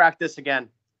 let's track this again.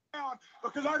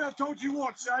 Because I done told you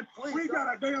once, son. Please, we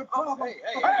got a damn problem. Hey,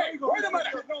 wait a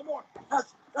minute. No more.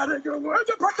 That ain't gonna work.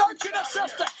 The production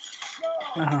assistant.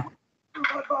 No.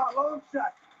 Long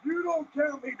shot. You don't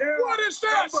count me down. What is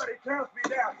this? Somebody counts me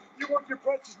down. You want your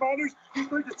precious minors? You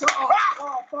think it's all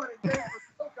fun and games.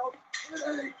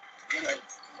 It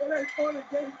ain't fun and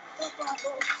games.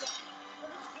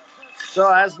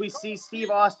 So as we see Steve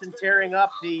Austin tearing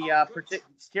up the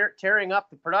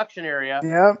production area.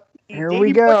 Yep. Here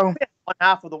we go. One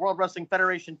half of the World Wrestling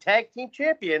Federation Tag Team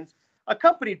Champions,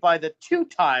 accompanied by the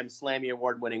two-time Slammy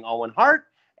Award-winning Owen Hart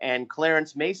and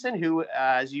Clarence Mason, who,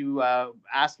 as you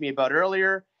asked me about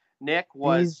earlier, Nick,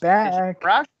 was back.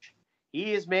 Crush.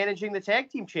 He is managing the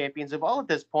Tag Team Champions of all at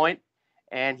this point,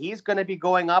 and he's going to be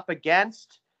going up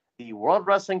against the World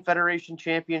Wrestling Federation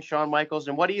Champion, Shawn Michaels.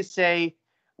 And what do you say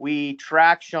we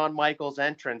track Shawn Michaels'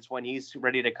 entrance when he's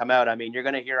ready to come out? I mean, you're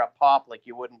going to hear a pop like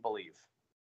you wouldn't believe.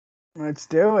 Let's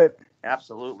do it.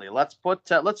 Absolutely. Let's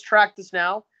track this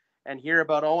now and hear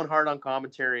about Owen Hart on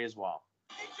commentary as well.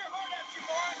 Eat your heart out, you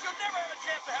morons. You'll never have a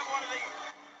chance to have one of these.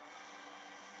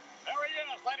 There he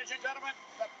is, ladies and gentlemen.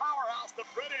 The powerhouse, the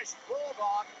British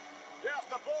Bulldog. Yes,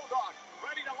 the Bulldog.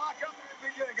 Ready to lock up.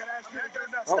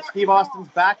 Oh, Steve Austin's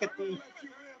back at the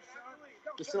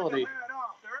facility.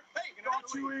 Hey, don't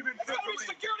you even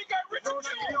security guard Richard Jones.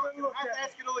 I have to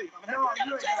ask you to leave. No,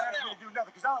 you ain't gonna do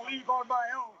nothing because I'll leave on my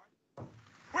own.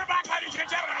 We're back, ladies and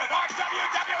gentlemen, with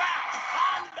RWWF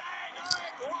on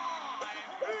Dynamite Live.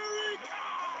 Here we go.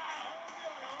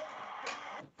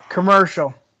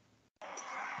 Commercial.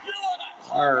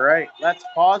 All right, let's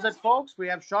pause it, folks. We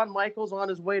have Shawn Michaels on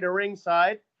his way to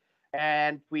ringside,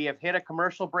 and we have hit a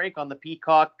commercial break on the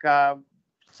Peacock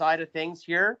side of things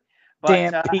here. But,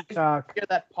 Damn Peacock. Hear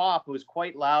that pop was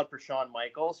quite loud for Shawn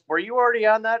Michaels. Were you already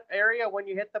on that area when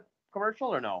you hit the commercial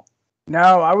or no?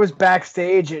 No, I was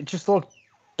backstage. It just looked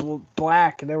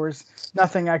black. There was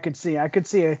nothing I could see. I could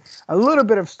see a little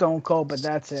bit of Stone Cold, but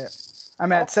that's it.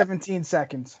 I'm at 17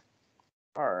 seconds.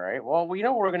 All right. Well, we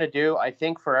know what we're going to do, I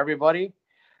think, for everybody.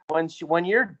 When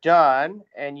you're done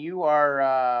and you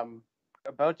are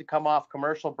about to come off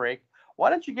commercial break,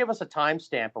 why don't you give us a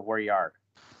timestamp of where you are?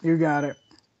 You got it.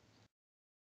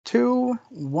 2,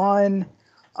 1.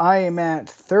 I am at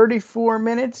 34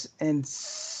 minutes and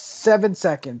 7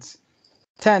 seconds.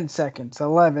 10 seconds.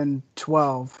 11,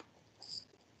 12.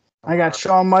 I got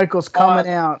Shawn Michaels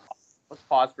coming out. Let's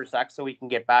pause for a sec so we can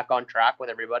get back on track with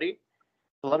everybody.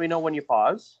 So let me know when you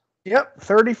pause. Yep,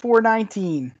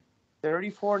 34:19.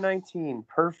 34:19.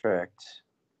 Perfect.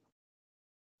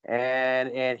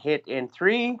 And hit in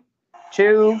 3,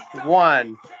 2,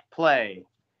 1. Play.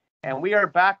 And we are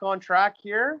back on track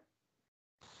here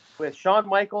with Shawn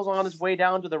Michaels on his way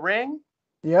down to the ring.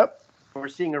 Yep. We're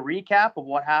seeing a recap of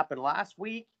what happened last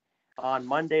week on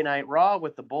Monday Night Raw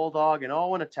with the Bulldog and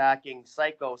Owen attacking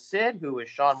Psycho Sid, who is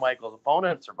Shawn Michaels'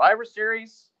 opponent in Survivor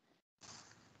Series.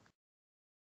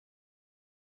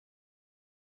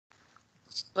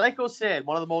 Psycho Sid,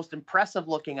 one of the most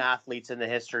impressive-looking athletes in the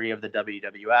history of the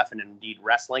WWF and indeed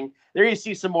wrestling. There you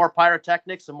see some more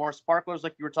pyrotechnics, some more sparklers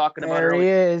like you were talking about earlier.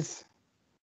 There he is.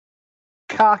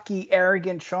 Cocky,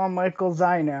 arrogant Shawn Michaels,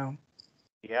 I know.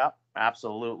 Yep,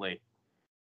 absolutely.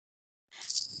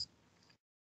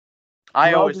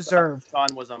 I always deserved. Shawn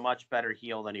was a much better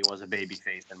heel than he was a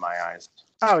babyface in my eyes.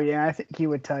 Oh, yeah, I think he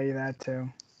would tell you that, too.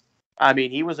 I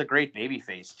mean, he was a great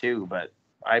babyface, too, but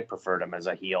I preferred him as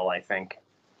a heel, I think.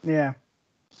 Yeah.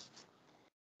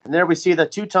 And there we see the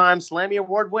two-time Slammy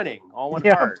Award-winning Owen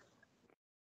Hart.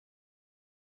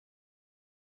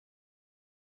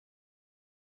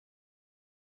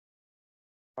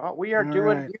 Well, we're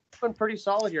doing pretty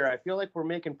solid here. I feel like we're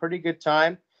making pretty good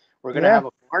time. We're going to Yeah. have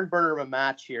a barn burner of a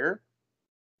match here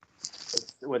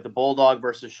with the Bulldog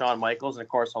versus Shawn Michaels. And, of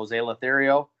course, Jose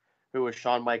Lothario, who was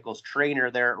Shawn Michaels'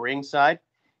 trainer there at ringside.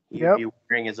 He'd be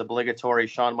wearing his obligatory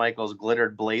Shawn Michaels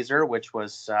glittered blazer, which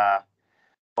was,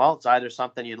 well, it's either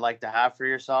something you'd like to have for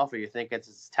yourself or you think it's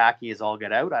as tacky as all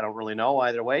get out. I don't really know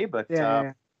either way, but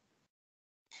Yeah.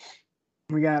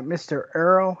 We got Mr.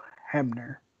 Earl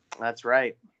Hebner. That's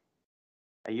right.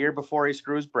 A year before he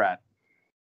screws Brett.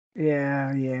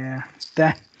 Yeah.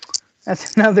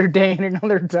 That's another day and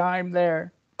another time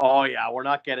there. Oh, yeah. We're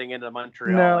not getting into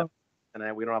Montreal.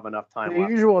 And we don't have enough time left.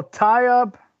 The usual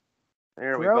tie-up.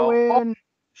 There we go. In.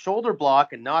 Shoulder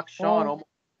block and knocks Shawn almost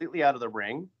completely out of the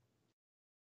ring.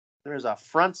 There's a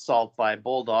front salt by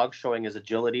Bulldog showing his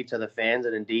agility to the fans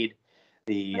and indeed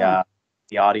the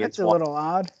audience. That's a little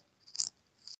odd.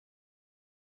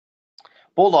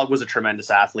 Bulldog was a tremendous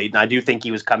athlete, and I do think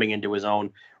he was coming into his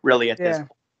own really at this point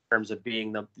in terms of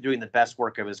doing the best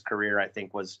work of his career. I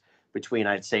think was between,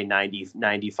 I'd say,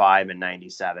 95 and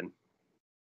 97.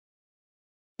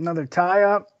 Another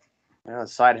tie-up.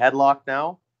 Side headlock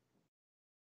now.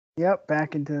 Yep,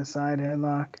 back into the side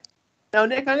headlock. Now,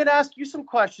 Nick, I'm going to ask you some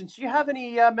questions. Do you have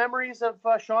any memories of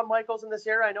Shawn Michaels in this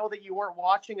era? I know that you weren't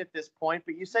watching at this point,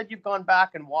 but you said you've gone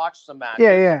back and watched some matches.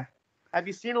 Yeah. Have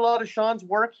you seen a lot of Shawn's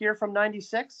work here from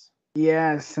 96?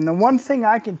 Yes, and the one thing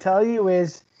I can tell you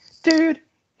is, dude,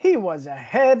 he was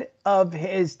ahead of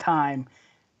his time.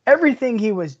 Everything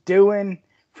he was doing,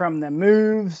 from the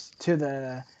moves to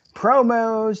the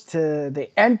promos to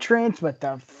the entrance with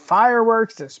the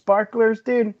fireworks, the sparklers,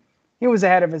 dude, he was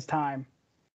ahead of his time.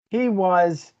 He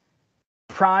was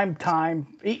prime time.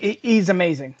 He's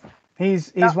amazing.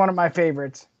 He's one of my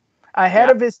favorites.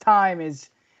 Ahead of his time is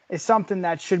something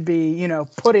that should be,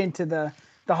 put into the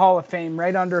Hall of Fame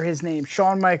right under his name,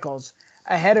 Shawn Michaels,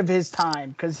 ahead of his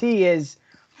time, because he is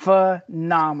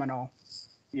phenomenal.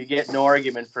 You get no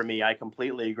argument from me. I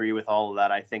completely agree with all of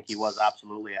that. I think he was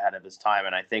absolutely ahead of his time,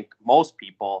 and I think most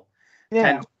people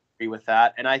tend to agree with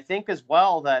that. And I think as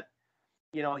well that,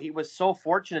 he was so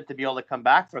fortunate to be able to come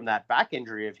back from that back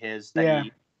injury of his that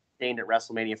he sustained at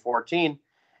WrestleMania 14.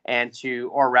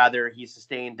 He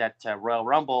sustained at Royal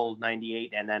Rumble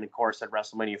 98, and then, of course, at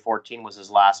WrestleMania 14 was his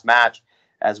last match,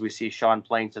 as we see Shawn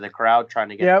playing to the crowd, trying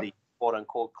to get the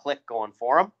quote-unquote click going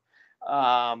for him.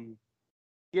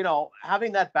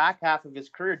 Having that back half of his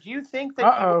career, do you think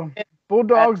that...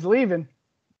 Bulldog's leaving.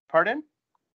 Pardon?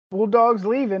 Bulldog's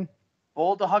leaving.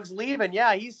 Bulldog's leaving,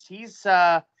 yeah. He's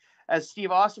as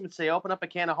Steve Austin would say, open up a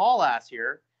can of haul ass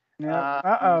here.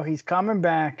 Yeah. He's coming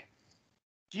back.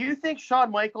 Do you think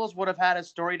Shawn Michaels would have had a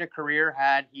storied career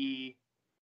had he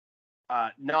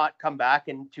not come back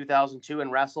in 2002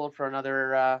 and wrestled for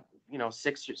another,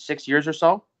 6 years or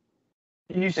so?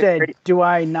 You said, do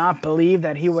I not believe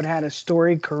that he would have had a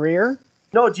storied career?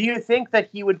 No, do you think that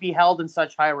he would be held in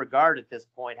such high regard at this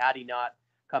point had he not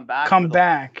come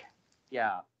back?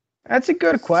 Yeah. That's a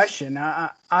good question.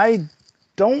 I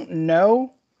don't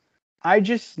know. I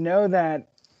just know that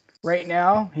right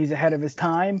now he's ahead of his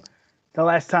time. The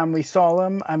last time we saw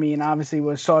him, obviously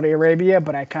was Saudi Arabia,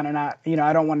 but I kind of not,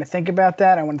 I don't want to think about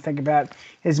that. I want to think about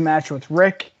his match with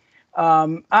Rick.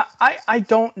 I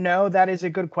don't know. That is a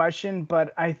good question,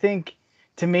 but I think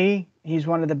to me, he's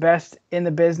one of the best in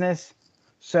the business.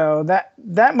 So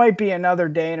that might be another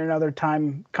day and another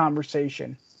time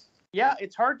conversation. Yeah,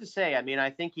 it's hard to say. I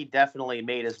think he definitely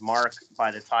made his mark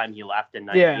by the time he left in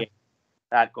 98. Yeah.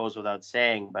 That goes without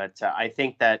saying, but I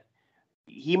think that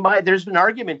there's an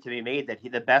argument to be made that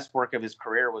the best work of his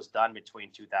career was done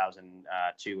between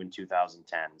 2002 and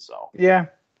 2010. So yeah.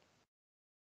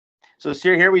 So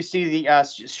here we see the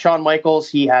Shawn Michaels.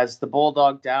 He has the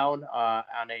Bulldog down in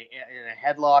a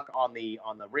headlock on the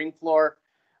ring floor,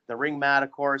 the ring mat,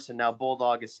 of course, and now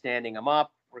Bulldog is standing him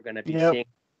up. We're going to be seeing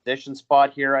a position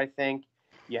spot here, I think.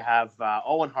 You have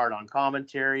Owen Hart on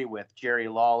commentary with Jerry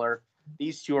Lawler.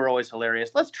 These two are always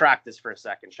hilarious. Let's track this for a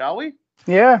second, shall we?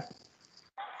 Yeah.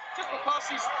 Just because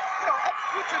he's,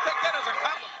 you should take that as a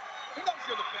compliment. He knows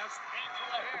you're the best. Handful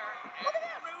of hair. Look at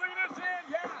that. Melina's in.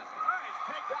 Yes. Nice.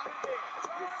 Take down indeed.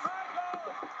 Shawn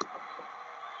Michaels.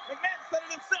 McMahon said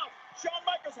it himself. Shawn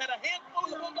Michaels had a handful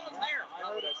of the Bulldog's hair. I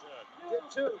know what I said. Did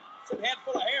too. It's a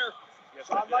handful of hair.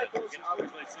 Yes, Shawn Michaels. You can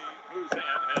usually see who's in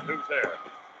and who's there.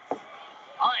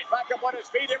 All right, back up on his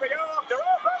feet. Here we go. Up the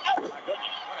rope. Oh, my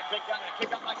goodness. What a kick down and a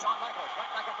kick out by Shawn Michaels.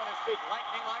 Right back up on his feet.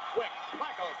 Lightning like quick.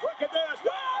 Michaels, look at this.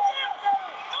 Oh!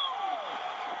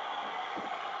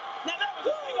 Now that was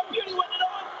a thing of beauty, wasn't it,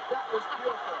 Owen? That was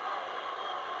beautiful.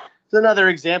 It's another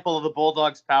example of the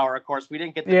Bulldog's power. Of course, we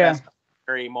didn't get the best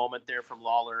moment there from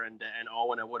Lawler and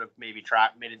Owen. It would have maybe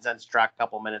made sense to track a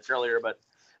couple minutes earlier, but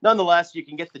nonetheless, you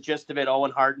can get the gist of it.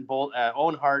 Owen Hart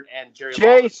and Jerry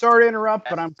Jay, Lawler. sorry to interrupt,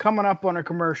 but I'm coming up on a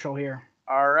commercial here.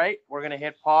 All right, we're gonna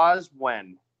hit pause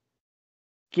when.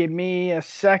 Give me a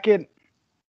second.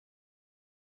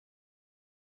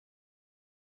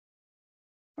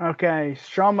 Okay,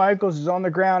 Shawn Michaels is on the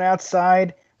ground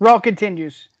outside. Raw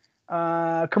continues.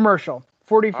 Commercial.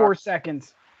 44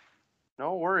 seconds.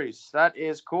 No worries. That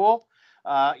is cool.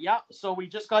 So we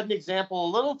just got an example, a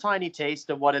little tiny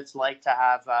taste of what it's like to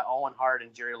have Owen Hart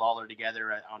and Jerry Lawler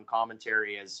together on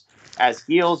commentary as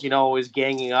heels, always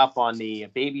ganging up on the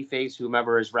babyface,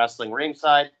 whomever is wrestling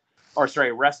ringside,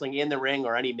 wrestling in the ring,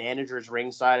 or any manager's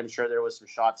ringside. I'm sure there was some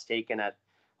shots taken at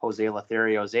Jose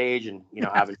Lothario's age and,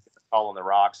 having calling the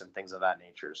rocks and things of that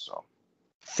nature. So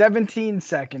 17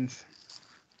 seconds.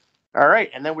 All right,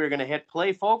 and then we're going to hit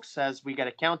play, folks, as we get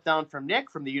a countdown from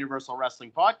Nick from the Universal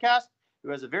Wrestling Podcast,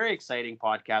 who has a very exciting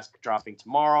podcast dropping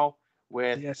tomorrow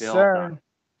with Bill Dunn.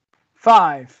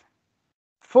 5,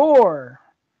 4,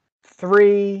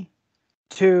 3,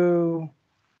 2,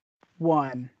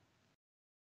 1.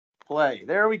 Play.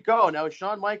 There we go. Now,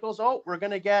 Shawn Michaels. Oh, we're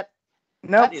going to get...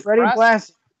 Nope, Freddie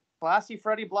Blassie. Classy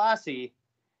Freddie Blassie.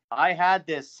 I had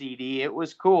this CD. It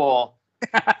was cool.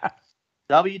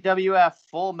 WWF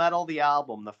Full Metal, the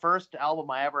album. The first album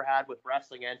I ever had with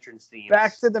wrestling entrance themes.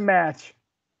 Back to the match.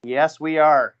 Yes, we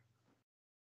are.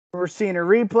 We're seeing a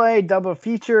replay, double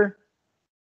feature.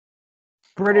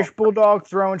 British Bulldog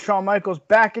throwing Shawn Michaels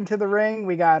back into the ring.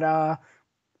 We got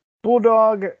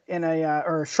Bulldog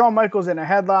or Shawn Michaels in a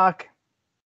headlock.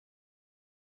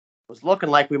 Was looking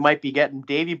like we might be getting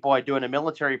Davey Boy doing a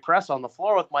military press on the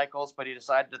floor with Michaels, but he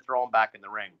decided to throw him back in the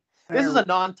ring. This is a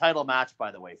non-title match, by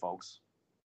the way, folks.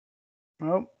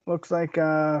 Oh, looks like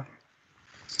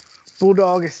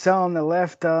Bulldog is selling the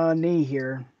left knee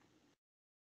here.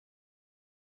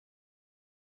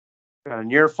 Got a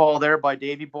near fall there by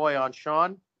Davey Boy on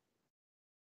Shawn.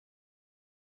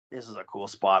 This is a cool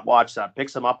spot. Watch that.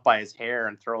 Picks him up by his hair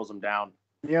and throws him down.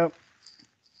 Yep.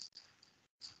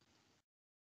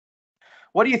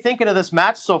 What are you thinking of this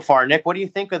match so far, Nick? What do you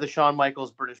think of the Shawn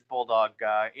Michaels British Bulldog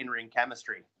in-ring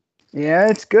chemistry? Yeah,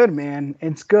 it's good, man.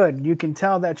 It's good. You can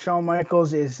tell that Shawn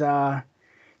Michaels is at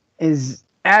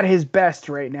his best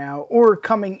right now, or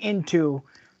coming into,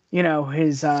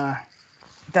 his the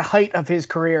height of his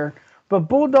career. But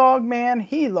Bulldog, man,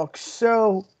 he looks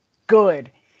so good.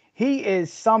 He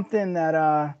is something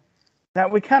that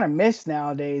we kind of miss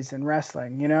nowadays in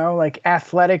wrestling. Like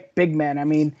athletic big men. I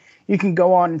mean, you can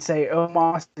go on and say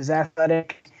Omos is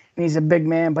athletic and he's a big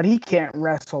man, but he can't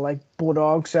wrestle like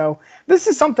Bulldog. So this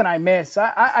is something I miss.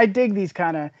 I dig these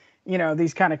kind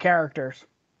of characters.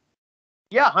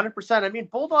 Yeah, 100%. I mean,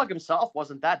 Bulldog himself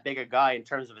wasn't that big a guy in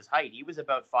terms of his height. He was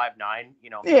about 5'9",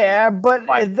 Yeah, but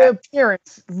 5'10". the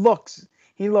appearance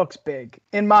he looks big,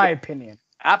 in my opinion.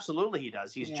 Absolutely, he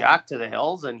does. He's jacked to the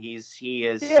hills, and he is.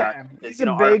 He's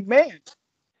a big man.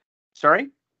 Sorry?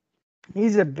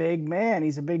 He's a big man.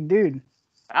 He's a big dude.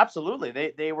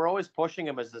 Absolutely. They were always pushing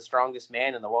him as the strongest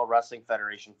man in the World Wrestling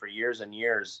Federation for years and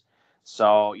years.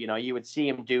 So, you would see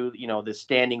him do, the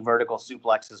standing vertical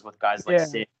suplexes with guys like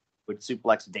Sid, would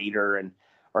suplex Vader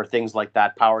or things like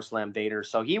that, power slam Vader.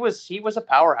 So he was a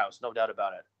powerhouse, no doubt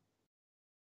about it.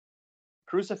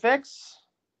 Crucifix.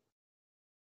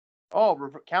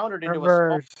 Oh, countered into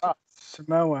Reverse. a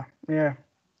Samoa. Yeah.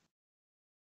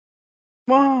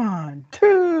 1,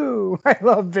 2. I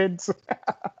love Vince.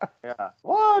 Yeah.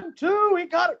 1, 2. He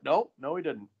got it. No, he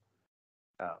didn't.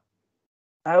 Oh.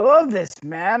 I love this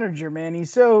manager, man.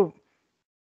 He's in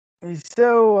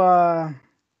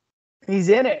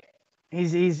it.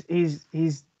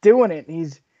 He's doing it.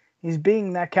 He's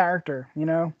being that character,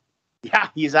 Yeah,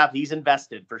 he's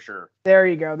invested for sure. There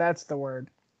you go. That's the word.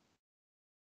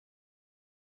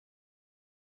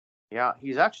 Yeah,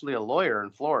 he's actually a lawyer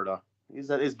in Florida.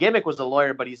 His gimmick was a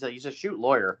lawyer, but he's a shoot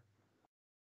lawyer.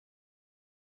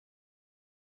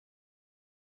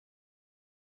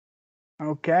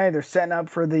 Okay, they're setting up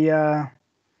for the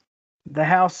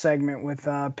house segment with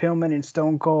Pillman and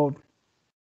Stone Cold.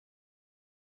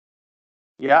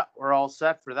 Yeah, we're all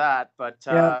set for that, but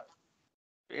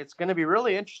it's going to be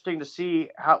really interesting to see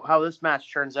how this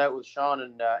match turns out with Shawn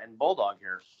and Bulldog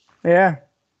here. Yeah,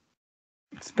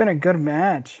 it's been a good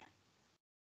match.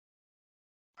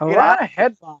 A lot of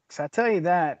headlocks, I tell you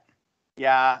that.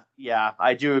 Yeah,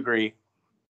 I do agree.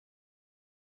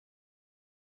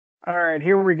 All right,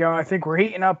 here we go. I think we're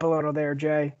heating up a little there,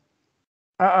 Jay.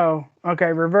 Uh-oh.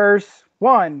 Okay, reverse.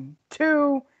 1,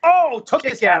 2. Oh, took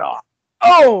his hat off.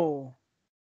 Oh!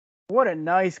 What a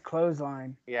nice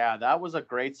clothesline. Yeah, that was a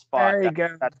great spot. There you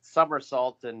go. That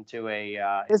somersault into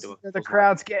a This into is a where the clothesline.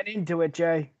 crowd's getting into it,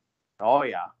 Jay. Oh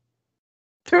yeah.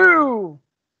 2.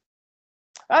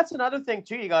 That's another thing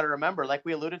too. You got to remember, like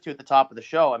we alluded to at the top of the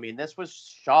show. I mean, this was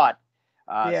shot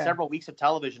Yeah. several weeks of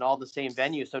television, all in the same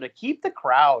venue. So to keep the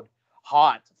crowd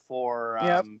hot for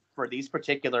these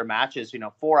particular matches,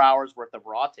 4 hours worth of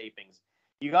Raw tapings,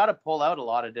 you got to pull out a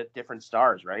lot of different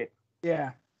stars, right?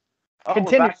 Yeah. Oh,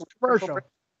 Continue. we're back to Commercial.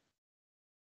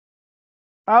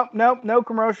 Oh, nope, no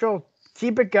commercial.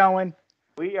 Keep it going.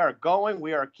 We are going.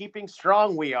 We are keeping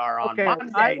strong. We are on Okay,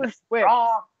 Monday Irish Night Whip.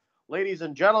 Raw. Ladies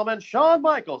and gentlemen, Shawn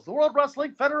Michaels, the World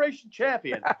Wrestling Federation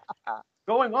champion,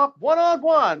 going up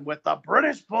one-on-one with the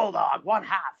British Bulldog, one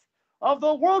half of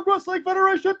the World Wrestling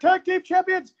Federation Tag Team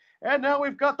Champions. And now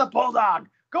we've got the Bulldog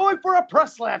going for a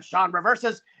press slam. Shawn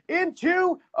reverses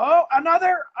into,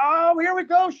 another. Oh, here we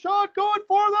go. Shawn going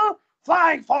for the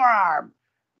flying forearm.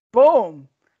 Boom.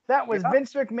 That was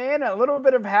Vince McMahon and a little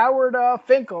bit of Howard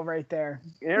Finkel right there.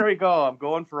 Here we go. I'm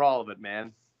going for all of it,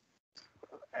 man.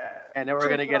 And then we're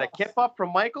going to get a kip up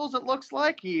from Michaels, it looks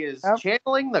like. He is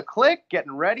channeling the click,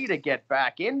 getting ready to get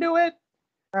back into it.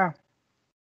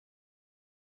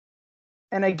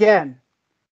 And again,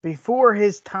 before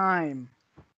his time.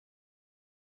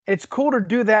 It's cool to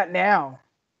do that now.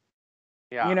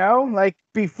 Yeah. Like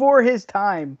before his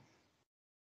time.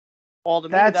 Well, to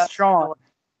me, that's Shawn.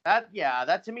 That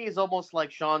to me is almost like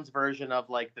Shawn's version of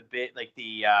like the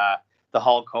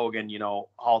Hulk Hogan,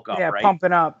 Hulk up, right?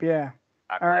 Pumping up, yeah.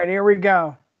 Exactly. All right, here we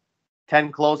go.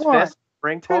 10 closed fists,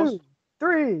 ring post. 2,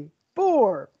 3,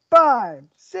 4, 5,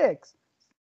 6,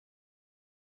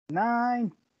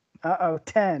 9.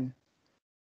 10.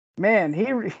 Man,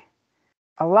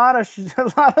 a lot of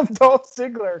Dolph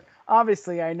Ziggler.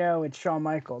 Obviously, I know it's Shawn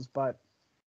Michaels, but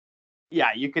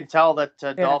yeah, you can tell that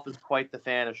Dolph is quite the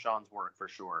fan of Shawn's work for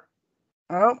sure.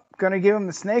 Oh, gonna give him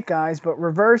the snake eyes, but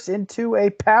reverse into a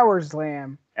power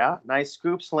slam. Yeah, nice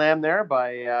scoop slam there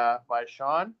by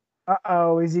Shawn.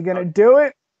 Is he gonna do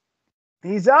it?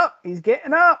 He's up. He's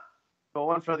getting up.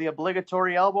 Going for the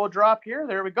obligatory elbow drop here.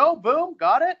 There we go. Boom,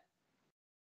 got it.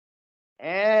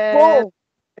 And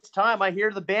it's time. I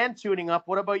hear the band tuning up.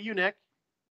 What about you, Nick?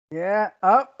 Yeah,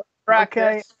 up.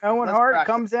 Okay, Owen Hart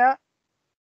comes out.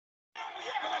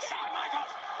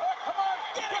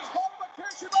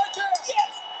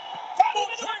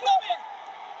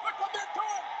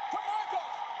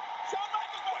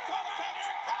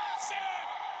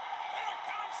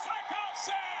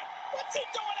 What's he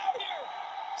doing out here?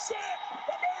 Sid,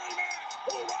 the very man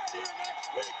who right here next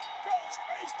week goes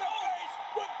face to face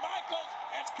with Michaels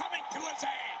and is coming to his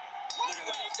aid. Why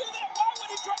would he do that? Why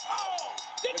would he drop? Oh,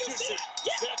 did you see that?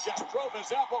 Yeah. Sid just drove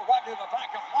his elbow right into the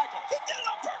back of Michaels. He did it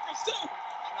on purpose, too.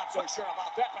 I'm not so sure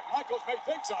about that, but Michaels may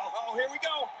think so. Oh, here we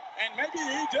go. And maybe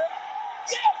he did.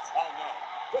 Yes. Oh, no.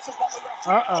 This is what the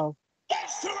referee.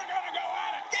 These two are going to go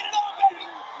at it. Get it on, baby.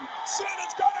 Sid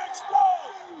is going to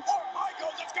explode. Or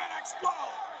Michaels is going to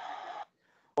explode.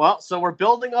 Well, so we're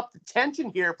building up the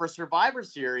tension here for Survivor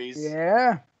Series.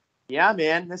 Yeah. Yeah,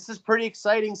 man. This is pretty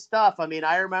exciting stuff. I mean,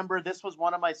 I remember this was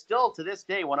still to this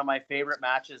day, one of my favorite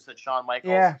matches that Shawn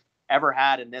Michaels ever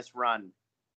had in this run.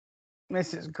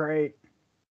 This is great.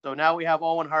 So now we have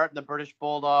Owen Hart and the British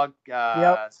Bulldog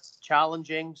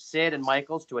challenging Sid and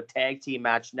Michaels to a tag team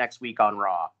match next week on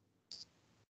Raw.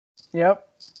 Yep.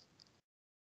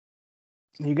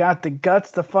 You got the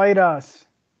guts to fight us.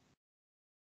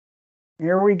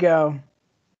 Here we go.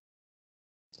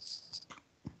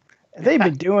 They've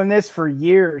been doing this for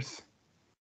years.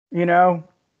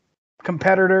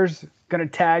 Competitors going to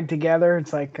tag together.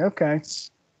 It's like, okay.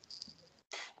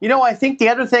 I think the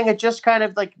other thing, it just kind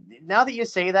of like, now that you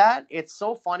say that, it's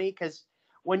so funny because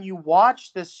when you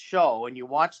watch this show and you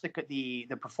watch the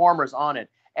performers on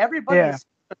it, everybody is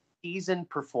a seasoned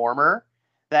performer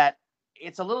that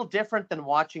it's a little different than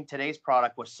watching today's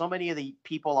product where so many of the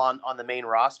people on the main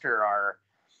roster are,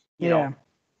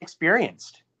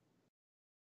 experienced.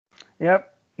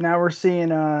 Yep. Now we're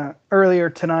seeing earlier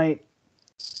tonight,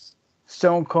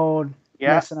 Stone Cold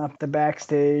messing up the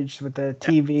backstage with the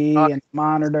TV and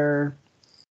monitor.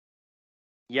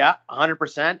 Yeah,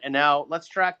 100%. And now let's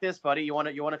track this, buddy. You want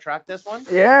to track this one?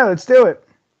 Yeah, let's do it.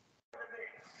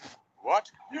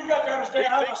 What? You got to understand,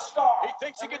 I'm a star. He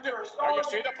thinks he can do it. Now you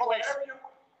see the police.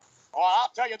 Oh, I'll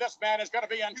tell you, this man is going to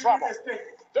be in trouble.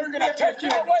 They're going to take you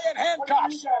away in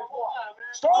handcuffs.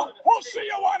 Stone, we'll see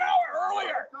you 1 hour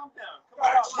earlier.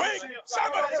 Next week,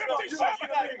 7:57.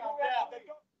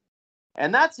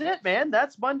 And that's it, man.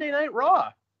 That's Monday Night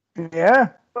Raw. Yeah.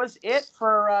 That was it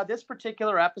for this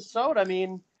particular episode. I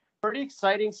mean, pretty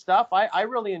exciting stuff. I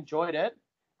really enjoyed it.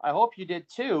 I hope you did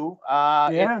too.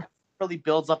 Yeah. It really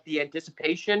builds up the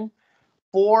anticipation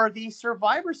for the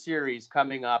Survivor Series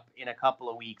coming up in a couple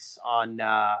of weeks on,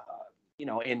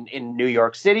 in New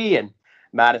York City and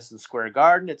Madison Square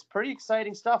Garden. It's pretty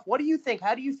exciting stuff. What do you think?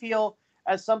 How do you feel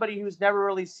as somebody who's never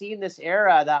really seen this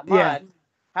era that much? Yeah.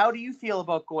 How do you feel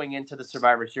about going into the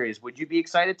Survivor Series? Would you be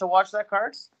excited to watch that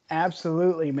card?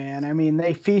 Absolutely, man. I mean,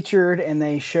 they featured and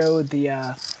they showed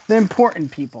the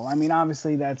important people. I mean,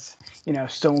 obviously that's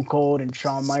Stone Cold and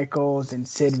Shawn Michaels and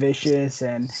Sid Vicious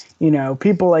and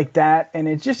people like that. And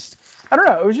it just, I don't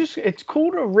know. It's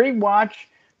cool to rewatch.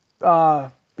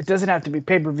 It doesn't have to be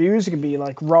pay-per-views. It can be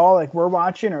like Raw, like we're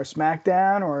watching, or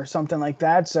SmackDown, or something like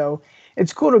that. So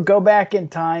it's cool to go back in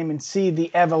time and see the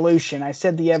evolution. I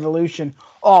said the evolution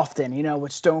often,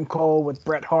 with Stone Cold, with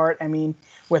Bret Hart. I mean,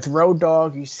 with Road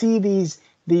Dogg, you see these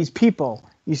people,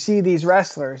 you see these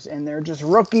wrestlers, and they're just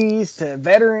rookies to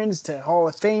veterans to Hall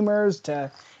of Famers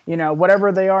to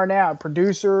whatever they are now,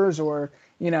 producers or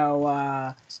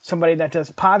somebody that does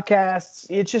podcasts.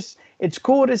 It's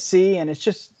cool to see, and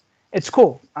it's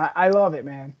cool. I love it,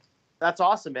 man. That's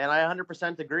awesome, man. I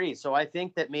 100% agree. So I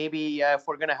think that maybe if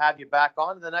we're going to have you back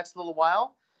on in the next little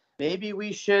while, maybe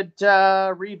we should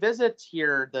revisit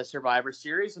here the Survivor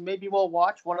Series, and maybe we'll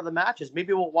watch one of the matches.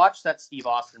 Maybe we'll watch that Steve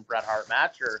Austin Bret Hart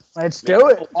match, or let's maybe do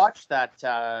it. We'll watch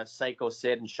that Psycho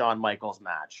Sid and Shawn Michaels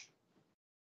match.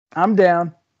 I'm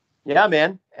down. Yeah,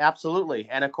 man, absolutely.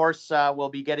 And of course, we'll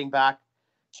be getting back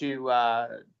to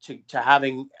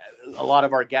having a lot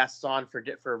of our guests on for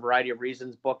a variety of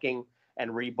reasons, booking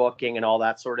and rebooking and all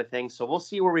that sort of thing. So we'll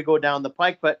see where we go down the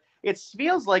pike. But it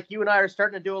feels like you and I are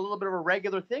starting to do a little bit of a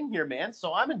regular thing here, man.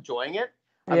 So I'm enjoying it.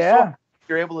 I'm so happy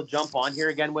you're able to jump on here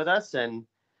again with us. And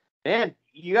man,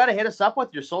 you got to hit us up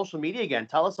with your social media again.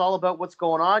 Tell us all about what's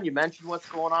going on. You mentioned what's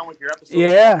going on with your episode.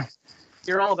 Yeah.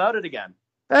 Hear all about it again.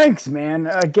 Thanks, man.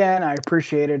 Again, I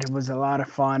appreciate it. It was a lot of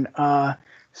fun.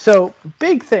 So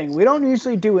big thing. We don't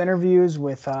usually do interviews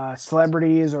with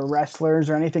celebrities or wrestlers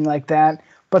or anything like that,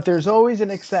 but there's always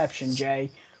an exception, Jay.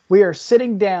 We are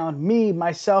sitting down,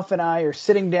 myself, and I are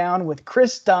sitting down with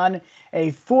Chris Dunn,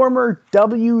 a former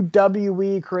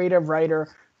WWE creative writer.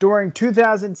 During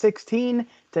 2016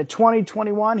 to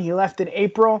 2021, he left in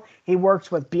April. He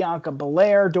worked with Bianca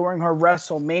Belair during her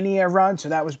WrestleMania run, so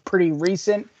that was pretty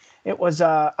recent. It was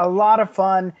a lot of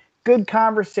fun, good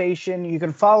conversation. You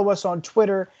can follow us on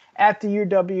Twitter at the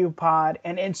UW Pod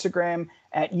and Instagram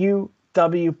at UW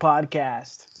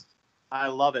Podcast. I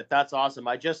love it. That's awesome.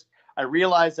 I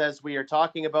realized as we were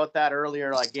talking about that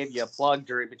earlier, I gave you a plug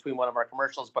between one of our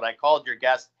commercials, but I called your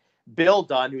guest Bill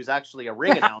Dunn, who's actually a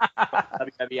ring announcer for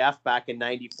WWF back in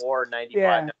 94,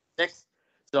 95, 96.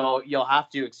 So you'll have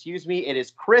to excuse me. It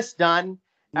is Chris Dunn.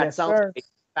 That sounds like a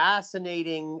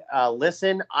fascinating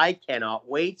listen. I cannot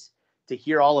wait to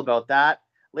hear all about that.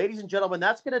 Ladies and gentlemen,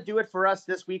 that's going to do it for us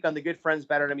this week on the Good Friends,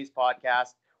 Better Enemies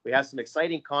podcast. We have some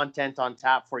exciting content on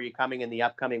tap for you coming in the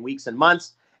upcoming weeks and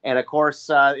months. And of course,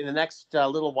 in the next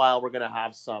little while, we're going to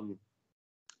have some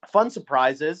fun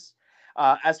surprises.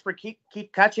 As for keep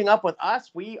catching up with us,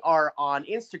 we are on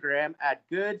Instagram at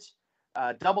good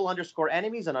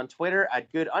 _enemies and on Twitter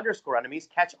at good_enemies.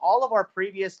 Catch all of our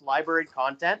previous library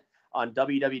content on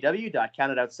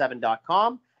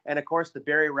www.countout7.com. And of course, the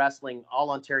Barrie Wrestling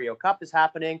All Ontario Cup is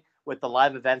happening with the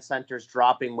live event centers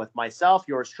dropping with myself,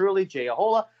 yours truly, Jay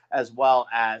Ahola, as well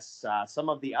as some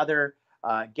of the other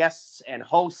guests and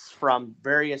hosts from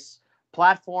various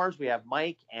platforms. We have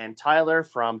Mike and Tyler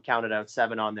from Count It Out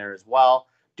 7 on there as well,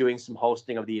 doing some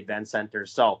hosting of the event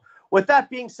centers. So with that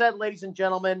being said, ladies and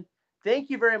gentlemen, thank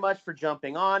you very much for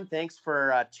jumping on. Thanks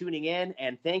for tuning in.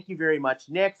 And thank you very much,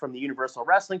 Nick, from the Universal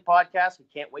Wrestling Podcast. We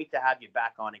can't wait to have you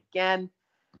back on again.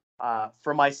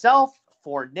 For myself,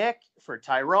 for Nick, for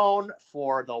Tyrone,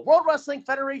 for the World Wrestling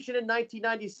Federation in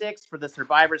 1996, for the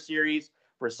Survivor Series,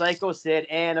 for Psycho Sid,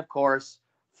 and of course,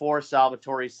 for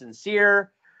Salvatore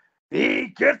Sincere, the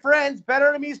Good Friends, Better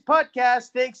Enemies podcast.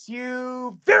 Thanks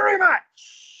you very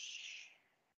much.